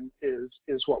ICD-10 is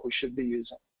what we should be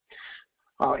using.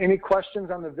 Any questions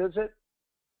on the visit?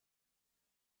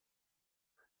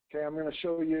 Okay, I'm going to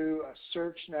show you a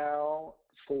search now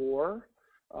for,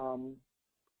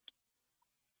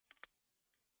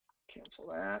 cancel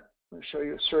that. I'm going to show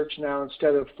you a search now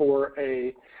instead of for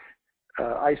a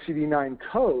ICD-9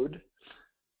 code.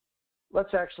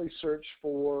 Let's actually search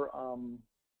for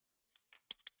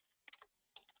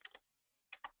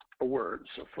a word.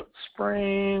 So foot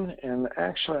sprain, and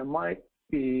actually I might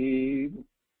be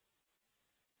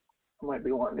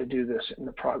wanting to do this in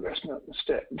the progress note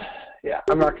instead. Yeah,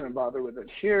 I'm not going to bother with it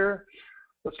here.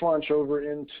 let's launch over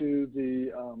into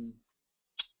the,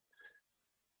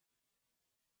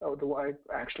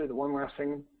 actually the one last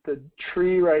thing, the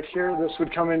tree right here, this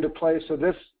would come into play. So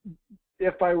this,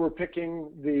 if I were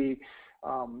picking the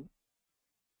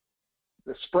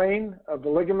sprain of the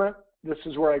ligament, this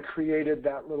is where I created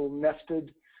that little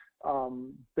nested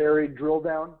buried drill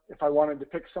down. If I wanted to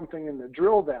pick something in the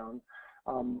drill down,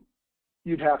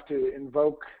 you'd have to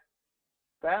invoke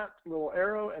that little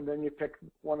arrow, and then you pick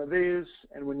one of these,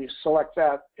 and when you select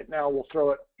that, it now will throw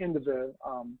it into the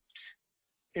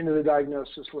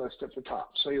diagnosis list at the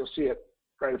top. So you'll see it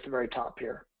right at the very top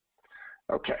here.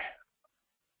 Okay.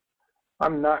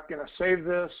 I'm not going to save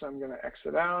this. I'm going to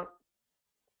exit out.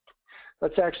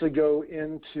 Let's actually go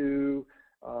into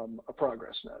a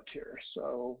progress note here.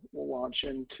 So we'll launch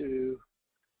into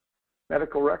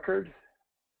medical record.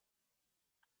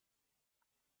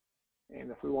 And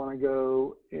if we want to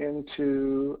go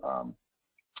into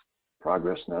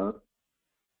progress note,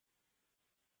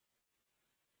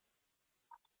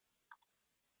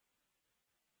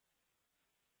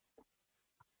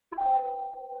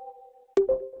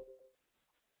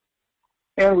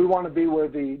 and we want to be where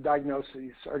the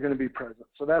diagnoses are going to be present.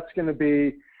 So that's going to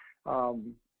be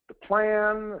the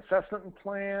plan, assessment and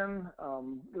plan,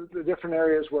 the different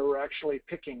areas where we're actually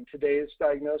picking today's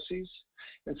diagnoses.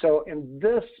 And so in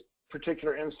this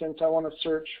particular instance, I want to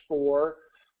search for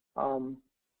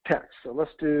text. So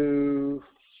let's do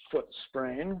foot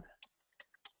sprain.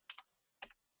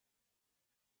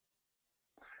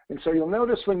 And so you'll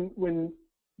notice when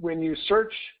you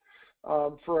search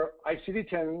for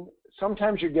ICD-10,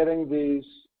 sometimes you're getting these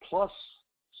plus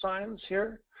signs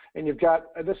here, and you've got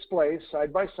a display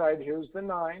side by side. Here's the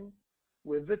 9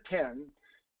 with the 10.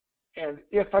 And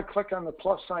if I click on the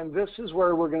plus sign, this is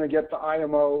where we're going to get the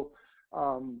IMO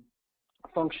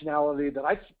functionality that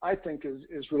I think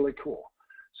is really cool.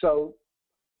 So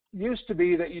used to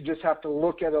be that you just have to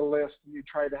look at a list and you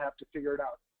try to have to figure it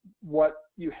out. What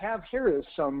you have here is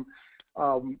some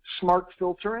smart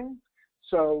filtering.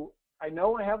 So I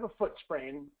know I have a foot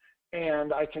sprain,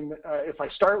 and I can, if I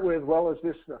start with, well, is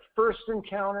this the first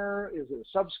encounter? Is it a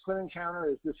subsequent encounter?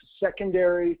 Is this a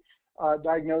secondary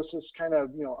diagnosis? Kind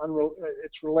of, you know,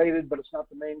 it's related, but it's not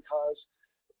the main cause.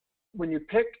 When you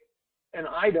pick an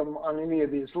item on any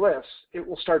of these lists, it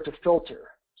will start to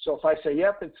filter. So if I say,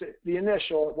 yep, it's the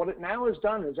initial, what it now has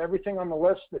done is everything on the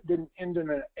list that didn't end in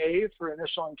an A for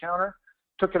initial encounter,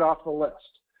 took it off the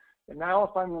list. And now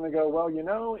if I'm going to go, well, you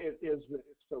know, it's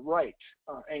the right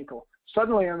ankle,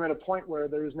 suddenly I'm at a point where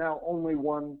there's now only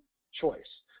one choice.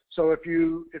 So if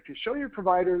you show your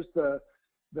providers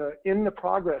in the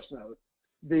progress note,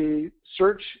 the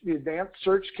advanced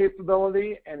search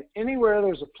capability, and anywhere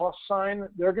there's a plus sign,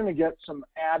 they're going to get some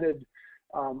added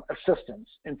assistance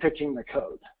in picking the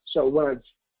code. So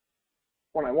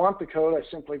when I want the code, I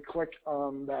simply click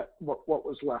on that what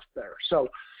was left there. So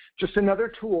just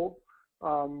another tool.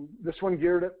 This one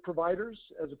geared at providers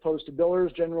as opposed to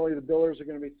billers. Generally, the billers are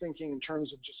going to be thinking in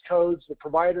terms of just codes. The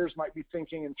providers might be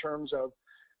thinking in terms of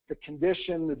the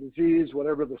condition, the disease,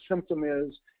 whatever the symptom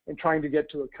is, and trying to get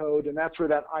to a code. And that's where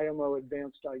that IMO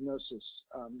advanced diagnosis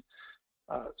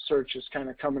search is kind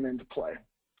of coming into play.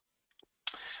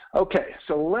 Okay,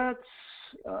 so let's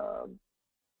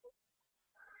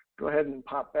go ahead and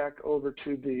pop back over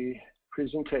to the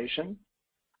presentation.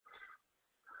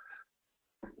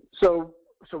 So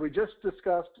we just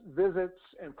discussed visits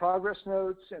and progress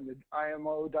notes and the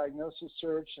IMO diagnosis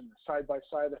search and the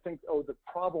side-by-side. I think, the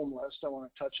problem list, I want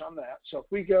to touch on that. So if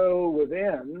we go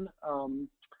within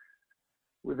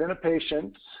a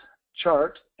patient's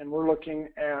chart and we're looking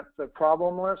at the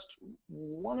problem list,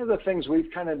 one of the things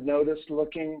we've kind of noticed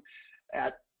looking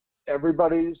at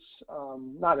everybody's,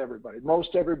 not everybody,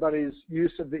 most everybody's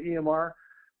use of the EMR,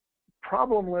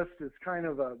 problem list is kind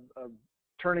of a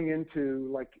turning into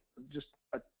like just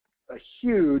a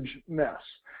huge mess.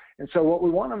 And so what we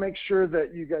want to make sure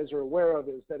that you guys are aware of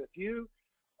is that if you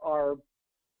are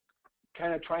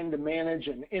kind of trying to manage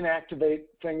and inactivate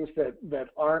things that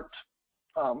aren't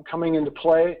coming into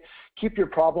play, keep your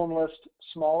problem list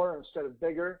smaller instead of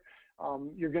bigger.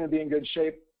 You're going to be in good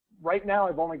shape. Right now,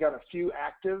 I've only got a few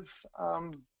active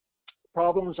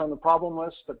problems on the problem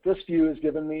list, but this view has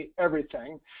given me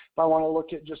everything. If I want to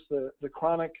look at just the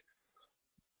chronic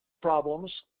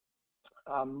problems,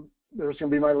 there's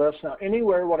going to be my list. Now,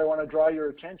 anywhere what I want to draw your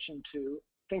attention to,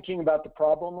 thinking about the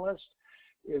problem list,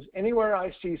 is anywhere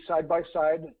I see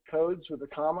side-by-side codes with a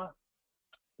comma,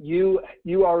 you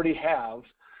already have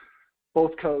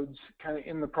both codes kind of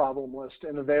in the problem list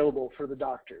and available for the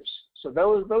doctors. So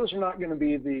those are not going to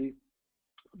be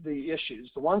the issues.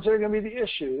 The ones that are going to be the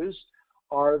issues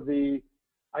are the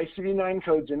ICD-9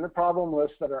 codes in the problem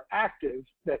list that are active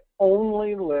that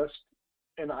only list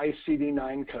an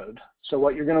ICD-9 code. So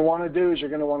what you're going to want to do is you're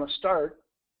going to want to start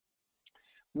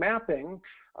mapping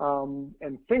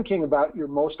and thinking about your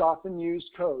most often used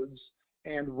codes.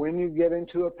 And when you get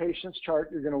into a patient's chart,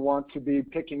 you're going to want to be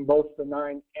picking both the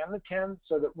 9 and the 10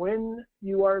 so that when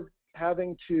you are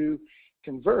having to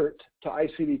convert to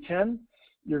ICD-10,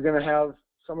 you're going to have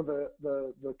some of the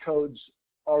codes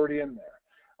already in there.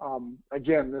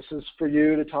 Again, this is for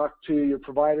you to talk to your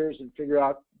providers and figure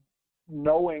out,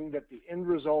 knowing that the end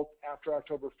result after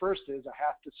October 1st is I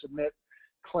have to submit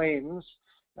claims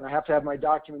and I have to have my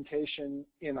documentation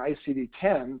in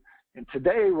ICD-10. And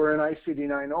today we're in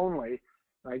ICD-9 only.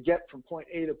 And I get from point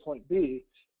A to point B.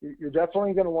 You're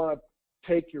definitely going to want to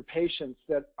take your patients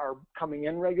that are coming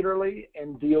in regularly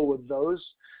and deal with those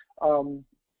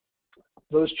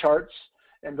charts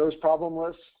and those problem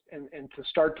lists, and to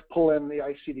start to pull in the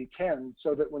ICD-10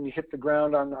 so that when you hit the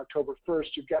ground on October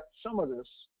 1st, you've got some of this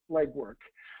legwork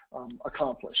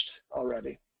accomplished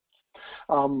already.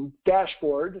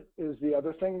 Dashboard is the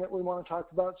other thing that we want to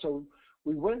talk about. So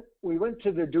we went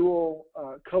to the dual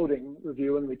coding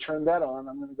review and we turned that on.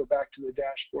 I'm going to go back to the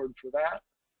dashboard for that.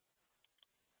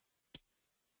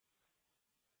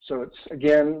 So it's,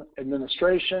 again,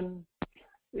 administration.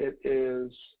 It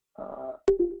is, I'm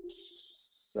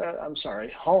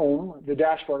sorry, home. The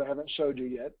dashboard I haven't showed you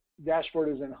yet. Dashboard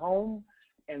is in home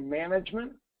and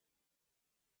management.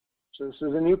 So this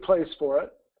is a new place for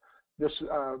it. This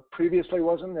previously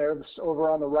wasn't there. This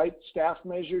over on the right, staff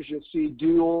measures, you'll see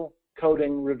dual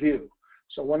coding review.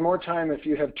 So one more time, if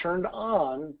you have turned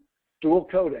on dual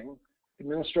coding,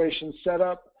 administration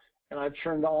setup, and I've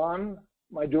turned on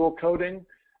my dual coding,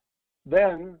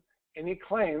 then any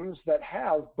claims that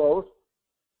have both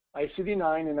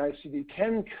ICD-9 and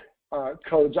ICD-10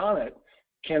 codes on it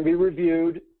can be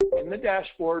reviewed in the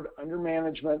dashboard under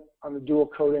management on the dual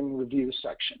coding review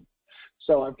section.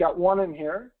 So I've got one in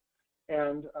here,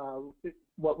 and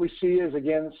what we see is,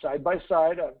 again, side by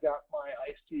side, I've got my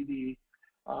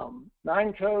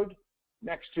ICD-9 code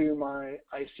next to my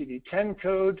ICD-10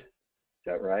 code. Is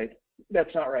that right?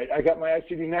 That's not right. I got my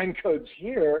ICD-9 codes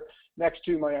here next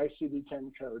to my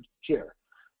ICD-10 code here.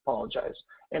 Apologize.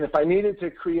 And if I needed to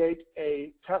create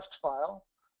a test file,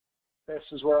 this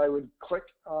is where I would click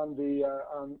on the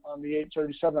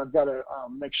 837. I've got to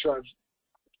make sure I've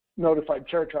notified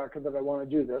CareTracker that I want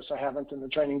to do this. I haven't in the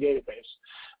training database.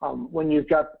 When you've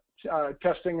got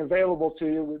testing available to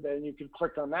you, then you can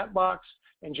click on that box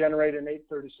and generate an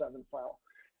 837 file.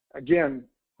 Again,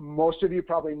 most of you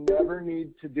probably never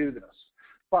need to do this,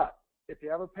 but if you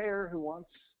have a payer who wants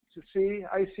to see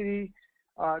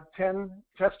ICD-10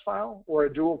 test file or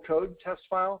a dual code test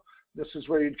file, this is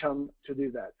where you'd come to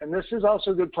do that. And this is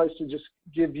also a good place to just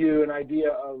give you an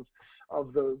idea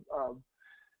of the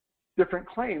different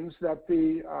claims that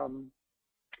the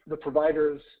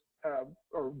providers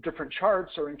or different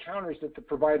charts or encounters that the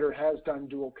provider has done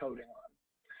dual coding on.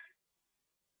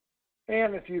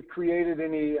 And if you've created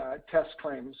any test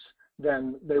claims,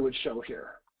 then they would show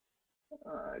here.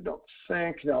 I don't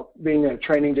think, no, being a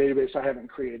training database, I haven't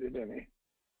created any.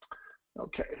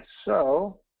 Okay,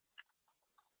 so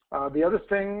the other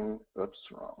thing, oops,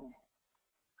 wrong.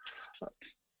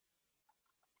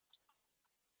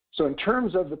 So in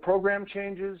terms of the program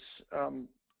changes,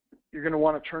 you're going to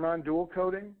want to turn on dual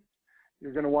coding.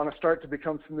 You're going to want to start to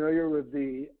become familiar with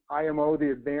the IMO,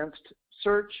 the advanced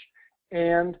search.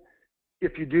 And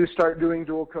if you do start doing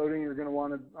dual coding, you're going to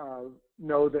want to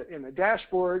know that in the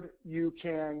dashboard, you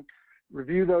can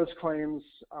review those claims,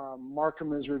 mark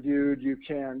them as reviewed. You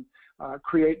can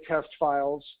create test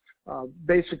files.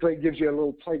 Basically, it gives you a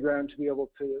little playground to be able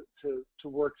to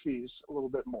work these a little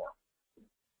bit more.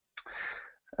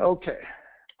 Okay,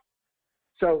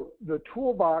 so the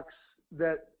toolbox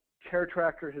that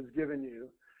CareTracker has given you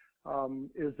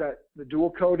is that the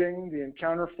dual coding, the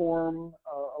encounter form,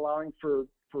 allowing for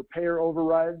payer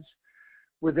overrides.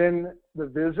 Within the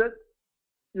visit,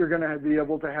 you're going to be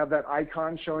able to have that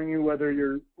icon showing you whether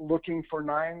you're looking for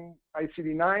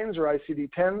ICD-9s or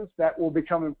ICD-10s. That will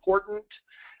become important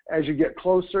as you get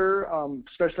closer,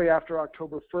 especially after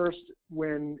October 1st,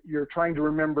 when you're trying to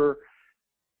remember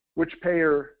which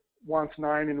payer wants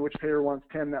 9 and which payer wants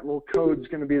 10. That little code is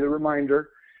going to be the reminder.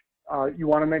 You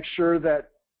want to make sure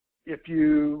that if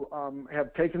you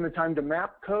have taken the time to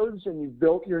map codes and you've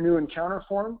built your new encounter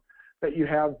form, that you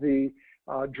have the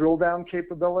drill down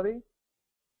capability,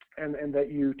 and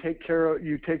that you take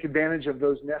advantage of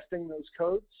those nesting those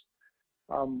codes.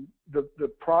 The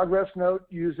progress note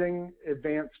using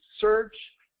advanced search,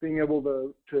 being able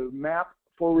to map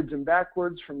forwards and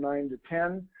backwards from 9 to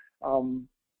 10.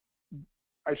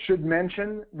 I should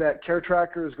mention that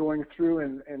CareTracker is going through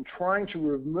and trying to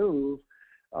remove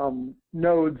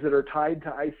nodes that are tied to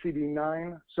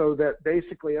ICD-9, so that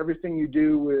basically everything you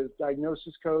do with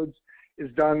diagnosis codes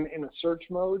is done in a search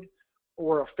mode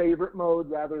or a favorite mode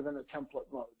rather than a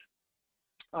template mode.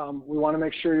 We want to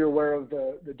make sure you're aware of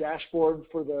the dashboard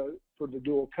for the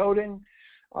dual coding.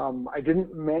 I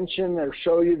didn't mention or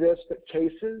show you this, but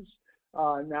Cases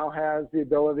now has the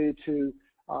ability to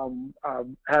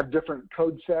have different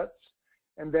code sets.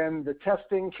 And then the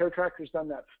testing, CareTracker's done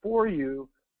that for you,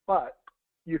 but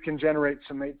you can generate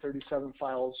some 837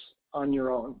 files on your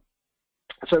own.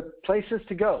 So places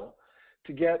to go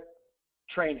to get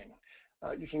training.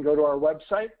 You can go to our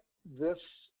website. This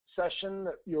session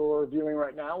that you're viewing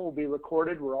right now will be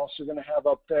recorded. We're also going to have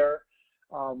up there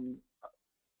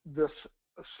this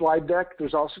slide deck.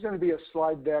 There's also going to be a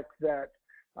slide deck that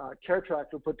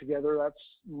CareTracker put together. That's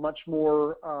much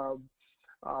more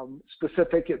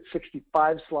specific. It's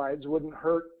 65 slides. Wouldn't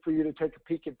hurt for you to take a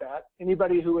peek at that.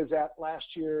 Anybody who was at last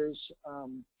year's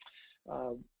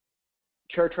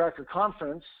CareTracker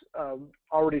conference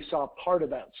already saw part of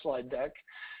that slide deck.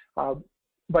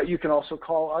 But you can also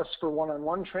call us for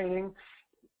one-on-one training.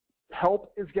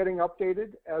 Help is getting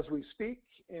updated as we speak.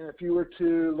 And if you were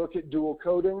to look at dual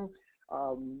coding,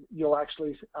 you'll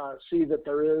actually see that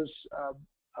there is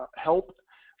help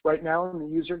right now in the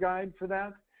user guide for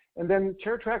that. And then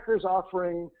CareTracker is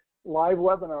offering live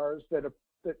webinars that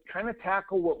kind of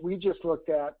tackle what we just looked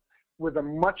at with a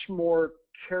much more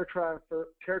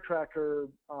CareTracker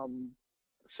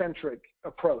centric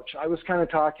approach. I was kind of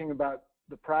talking about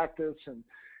the practice and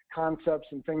concepts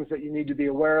and things that you need to be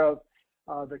aware of.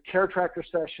 The CareTracker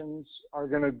sessions are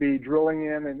going to be drilling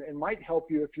in and might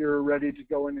help you if you're ready to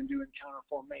go in and do encounter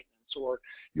form maintenance, or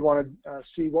you want to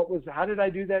see how did I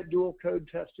do that dual code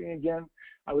testing again?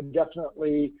 I would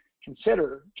definitely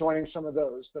consider joining some of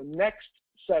those. The next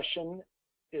session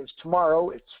is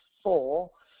tomorrow. It's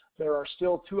full. There are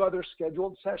still 2 other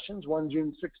scheduled sessions, one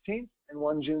June 16th and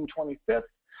one June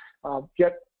 25th.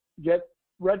 Get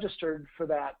registered for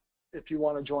that if you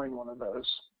want to join one of those.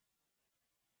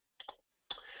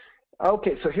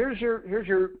 Okay, so here's your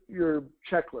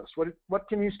checklist. What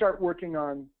can you start working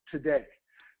on today?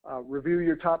 Review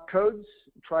your top codes.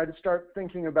 Try to start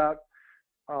thinking about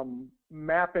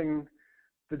mapping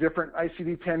the different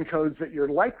ICD-10 codes that you're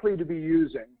likely to be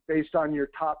using based on your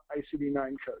top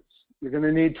ICD-9 codes. You're going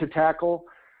to need to tackle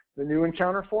the new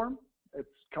encounter form. It's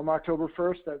come October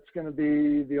 1st. That's going to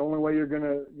be the only way you're going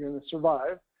to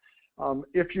survive.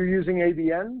 If you're using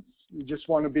ABNs, you just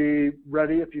want to be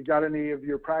ready. If you've got any of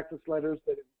your practice letters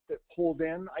that pulled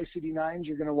in ICD-9s,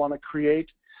 you're going to want to create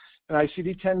an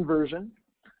ICD-10 version.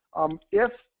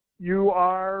 If you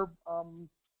are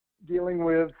dealing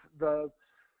with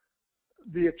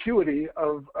the acuity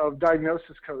of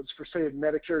diagnosis codes for, say,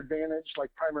 Medicare Advantage,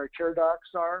 like primary care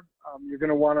docs are, you're going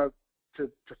to want to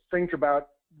think about,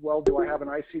 well, do I have an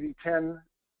ICD-10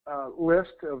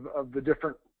 list of the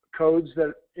different codes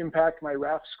that impact my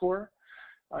RAF score?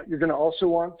 You're going to also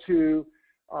want to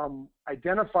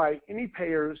identify any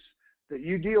payers that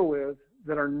you deal with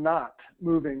that are not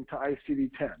moving to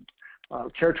ICD-10.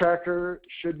 CareTracker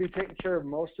should be taking care of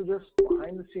most of this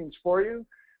behind the scenes for you,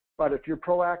 but if you're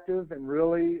proactive and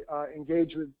really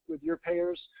engage with your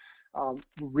payers,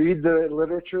 read the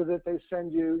literature that they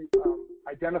send you,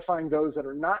 identifying those that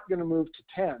are not going to move to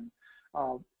 10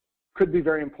 could be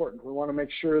very important. We want to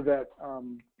make sure that,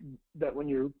 that when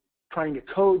you're trying to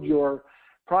code your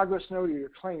progress note or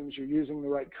your claims, you're using the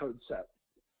right code set.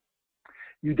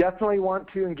 You definitely want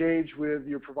to engage with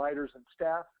your providers and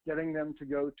staff, getting them to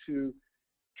go to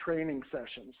training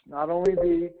sessions, not only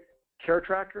the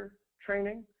CareTracker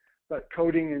training, but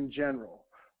coding in general.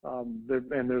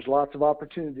 And there's lots of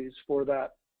opportunities for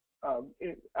that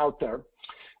out there,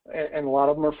 and a lot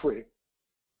of them are free.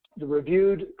 The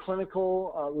reviewing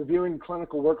clinical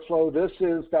workflow, this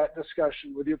is that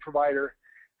discussion with your provider.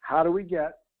 How do we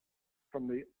get from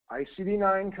the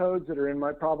ICD-9 codes that are in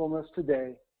my problem list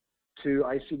today to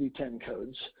ICD-10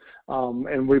 codes?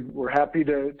 And we're happy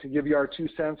to give you our 2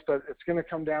 cents, but it's going to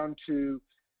come down to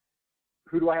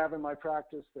who do I have in my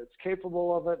practice that's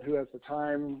capable of it, who has the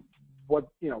time,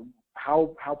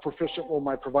 how proficient will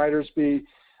my providers be?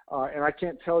 And I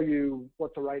can't tell you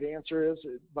what the right answer is,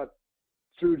 but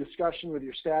through discussion with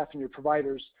your staff and your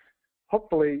providers,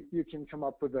 hopefully you can come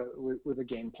up with a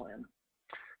game plan.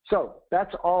 So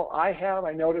that's all I have.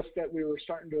 I noticed that we were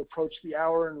starting to approach the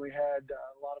hour, and we had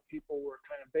a lot of people were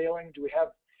kind of bailing. Do we have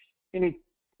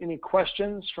any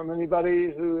questions from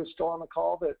anybody who is still on the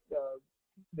call that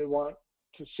they want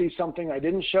to see something I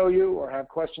didn't show you, or have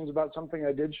questions about something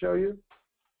I did show you?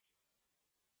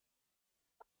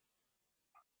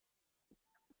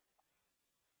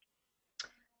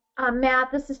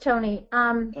 Matt, this is Tony.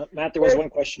 Matt, there was one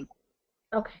question.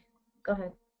 Okay, go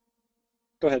ahead.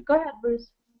 Go ahead. Go ahead,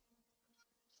 Bruce.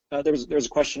 There was a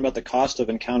question about the cost of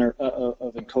Encoder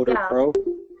Yeah. Pro.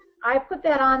 I put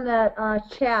that on the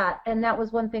chat, and that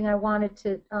was one thing I wanted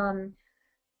to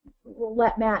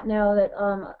let Matt know, that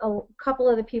a couple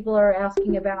of the people are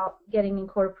asking about getting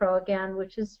Encoder Pro again,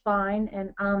 which is fine.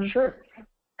 And Sure.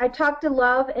 I talked to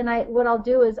Love, and what I'll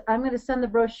do is I'm going to send the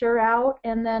brochure out,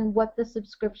 and then what the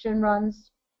subscription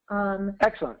runs.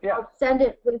 Excellent. Yeah. I'll send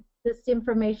it with this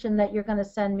information that you're going to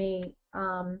send me.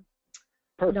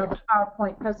 You know, the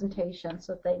PowerPoint presentation,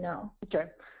 so that they know. Okay.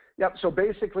 Yep. So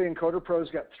basically, Encoder Pro's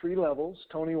got 3 levels.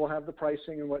 Tony will have the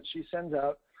pricing and what she sends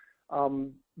out.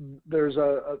 There's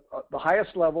the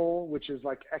highest level, which is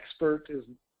like expert, is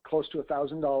close to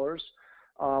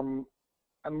 $1,000.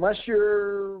 Unless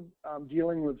you're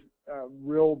dealing with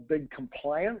real big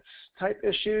compliance type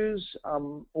issues,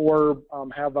 or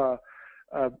have a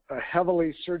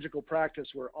heavily surgical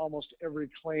practice where almost every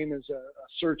claim is a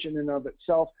search in and of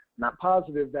itself, not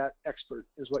positive that expert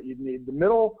is what you'd need. The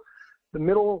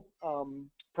middle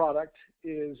product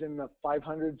is in the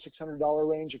 $500, $600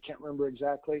 range. I can't remember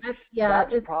exactly.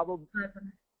 That's probably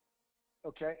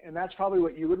okay, and that's probably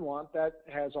what you would want. That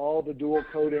has all the dual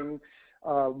coding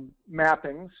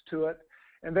mappings to it.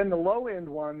 And then the low end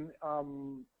one,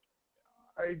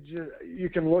 you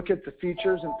can look at the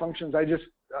features and functions.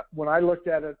 When I looked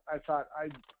at it, I thought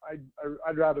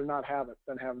I'd rather not have it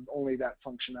than have only that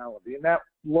functionality. And that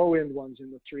low end one's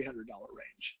in the $300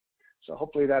 range. So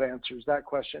hopefully that answers that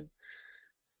question.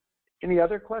 Any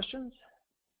other questions?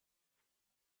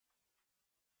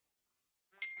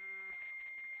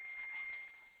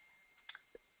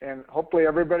 And hopefully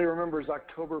everybody remembers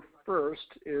October 1st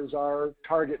is our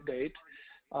target date.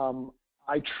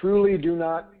 I truly do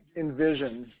not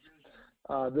envision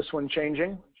this one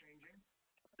changing.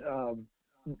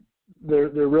 They're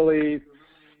really,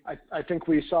 I think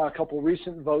we saw a couple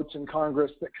recent votes in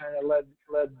Congress that kind of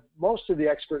led most of the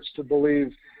experts to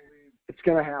believe it's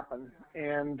going to happen.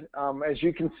 And as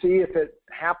you can see, if it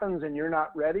happens and you're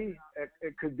not ready,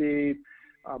 it could be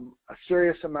a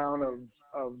serious amount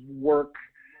of work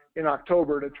in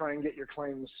October to try and get your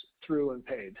claims through and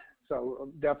paid. So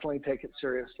definitely take it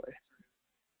seriously.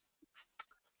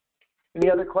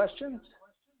 Any other questions?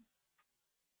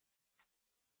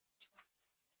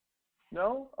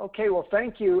 No? Okay, well,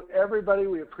 thank you, everybody.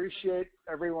 We appreciate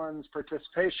everyone's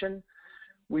participation.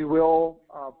 We will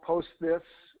post this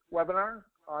webinar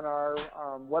on our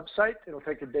website. It'll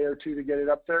take a day or two to get it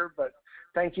up there, but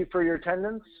thank you for your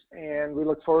attendance, and we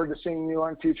look forward to seeing you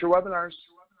on future webinars.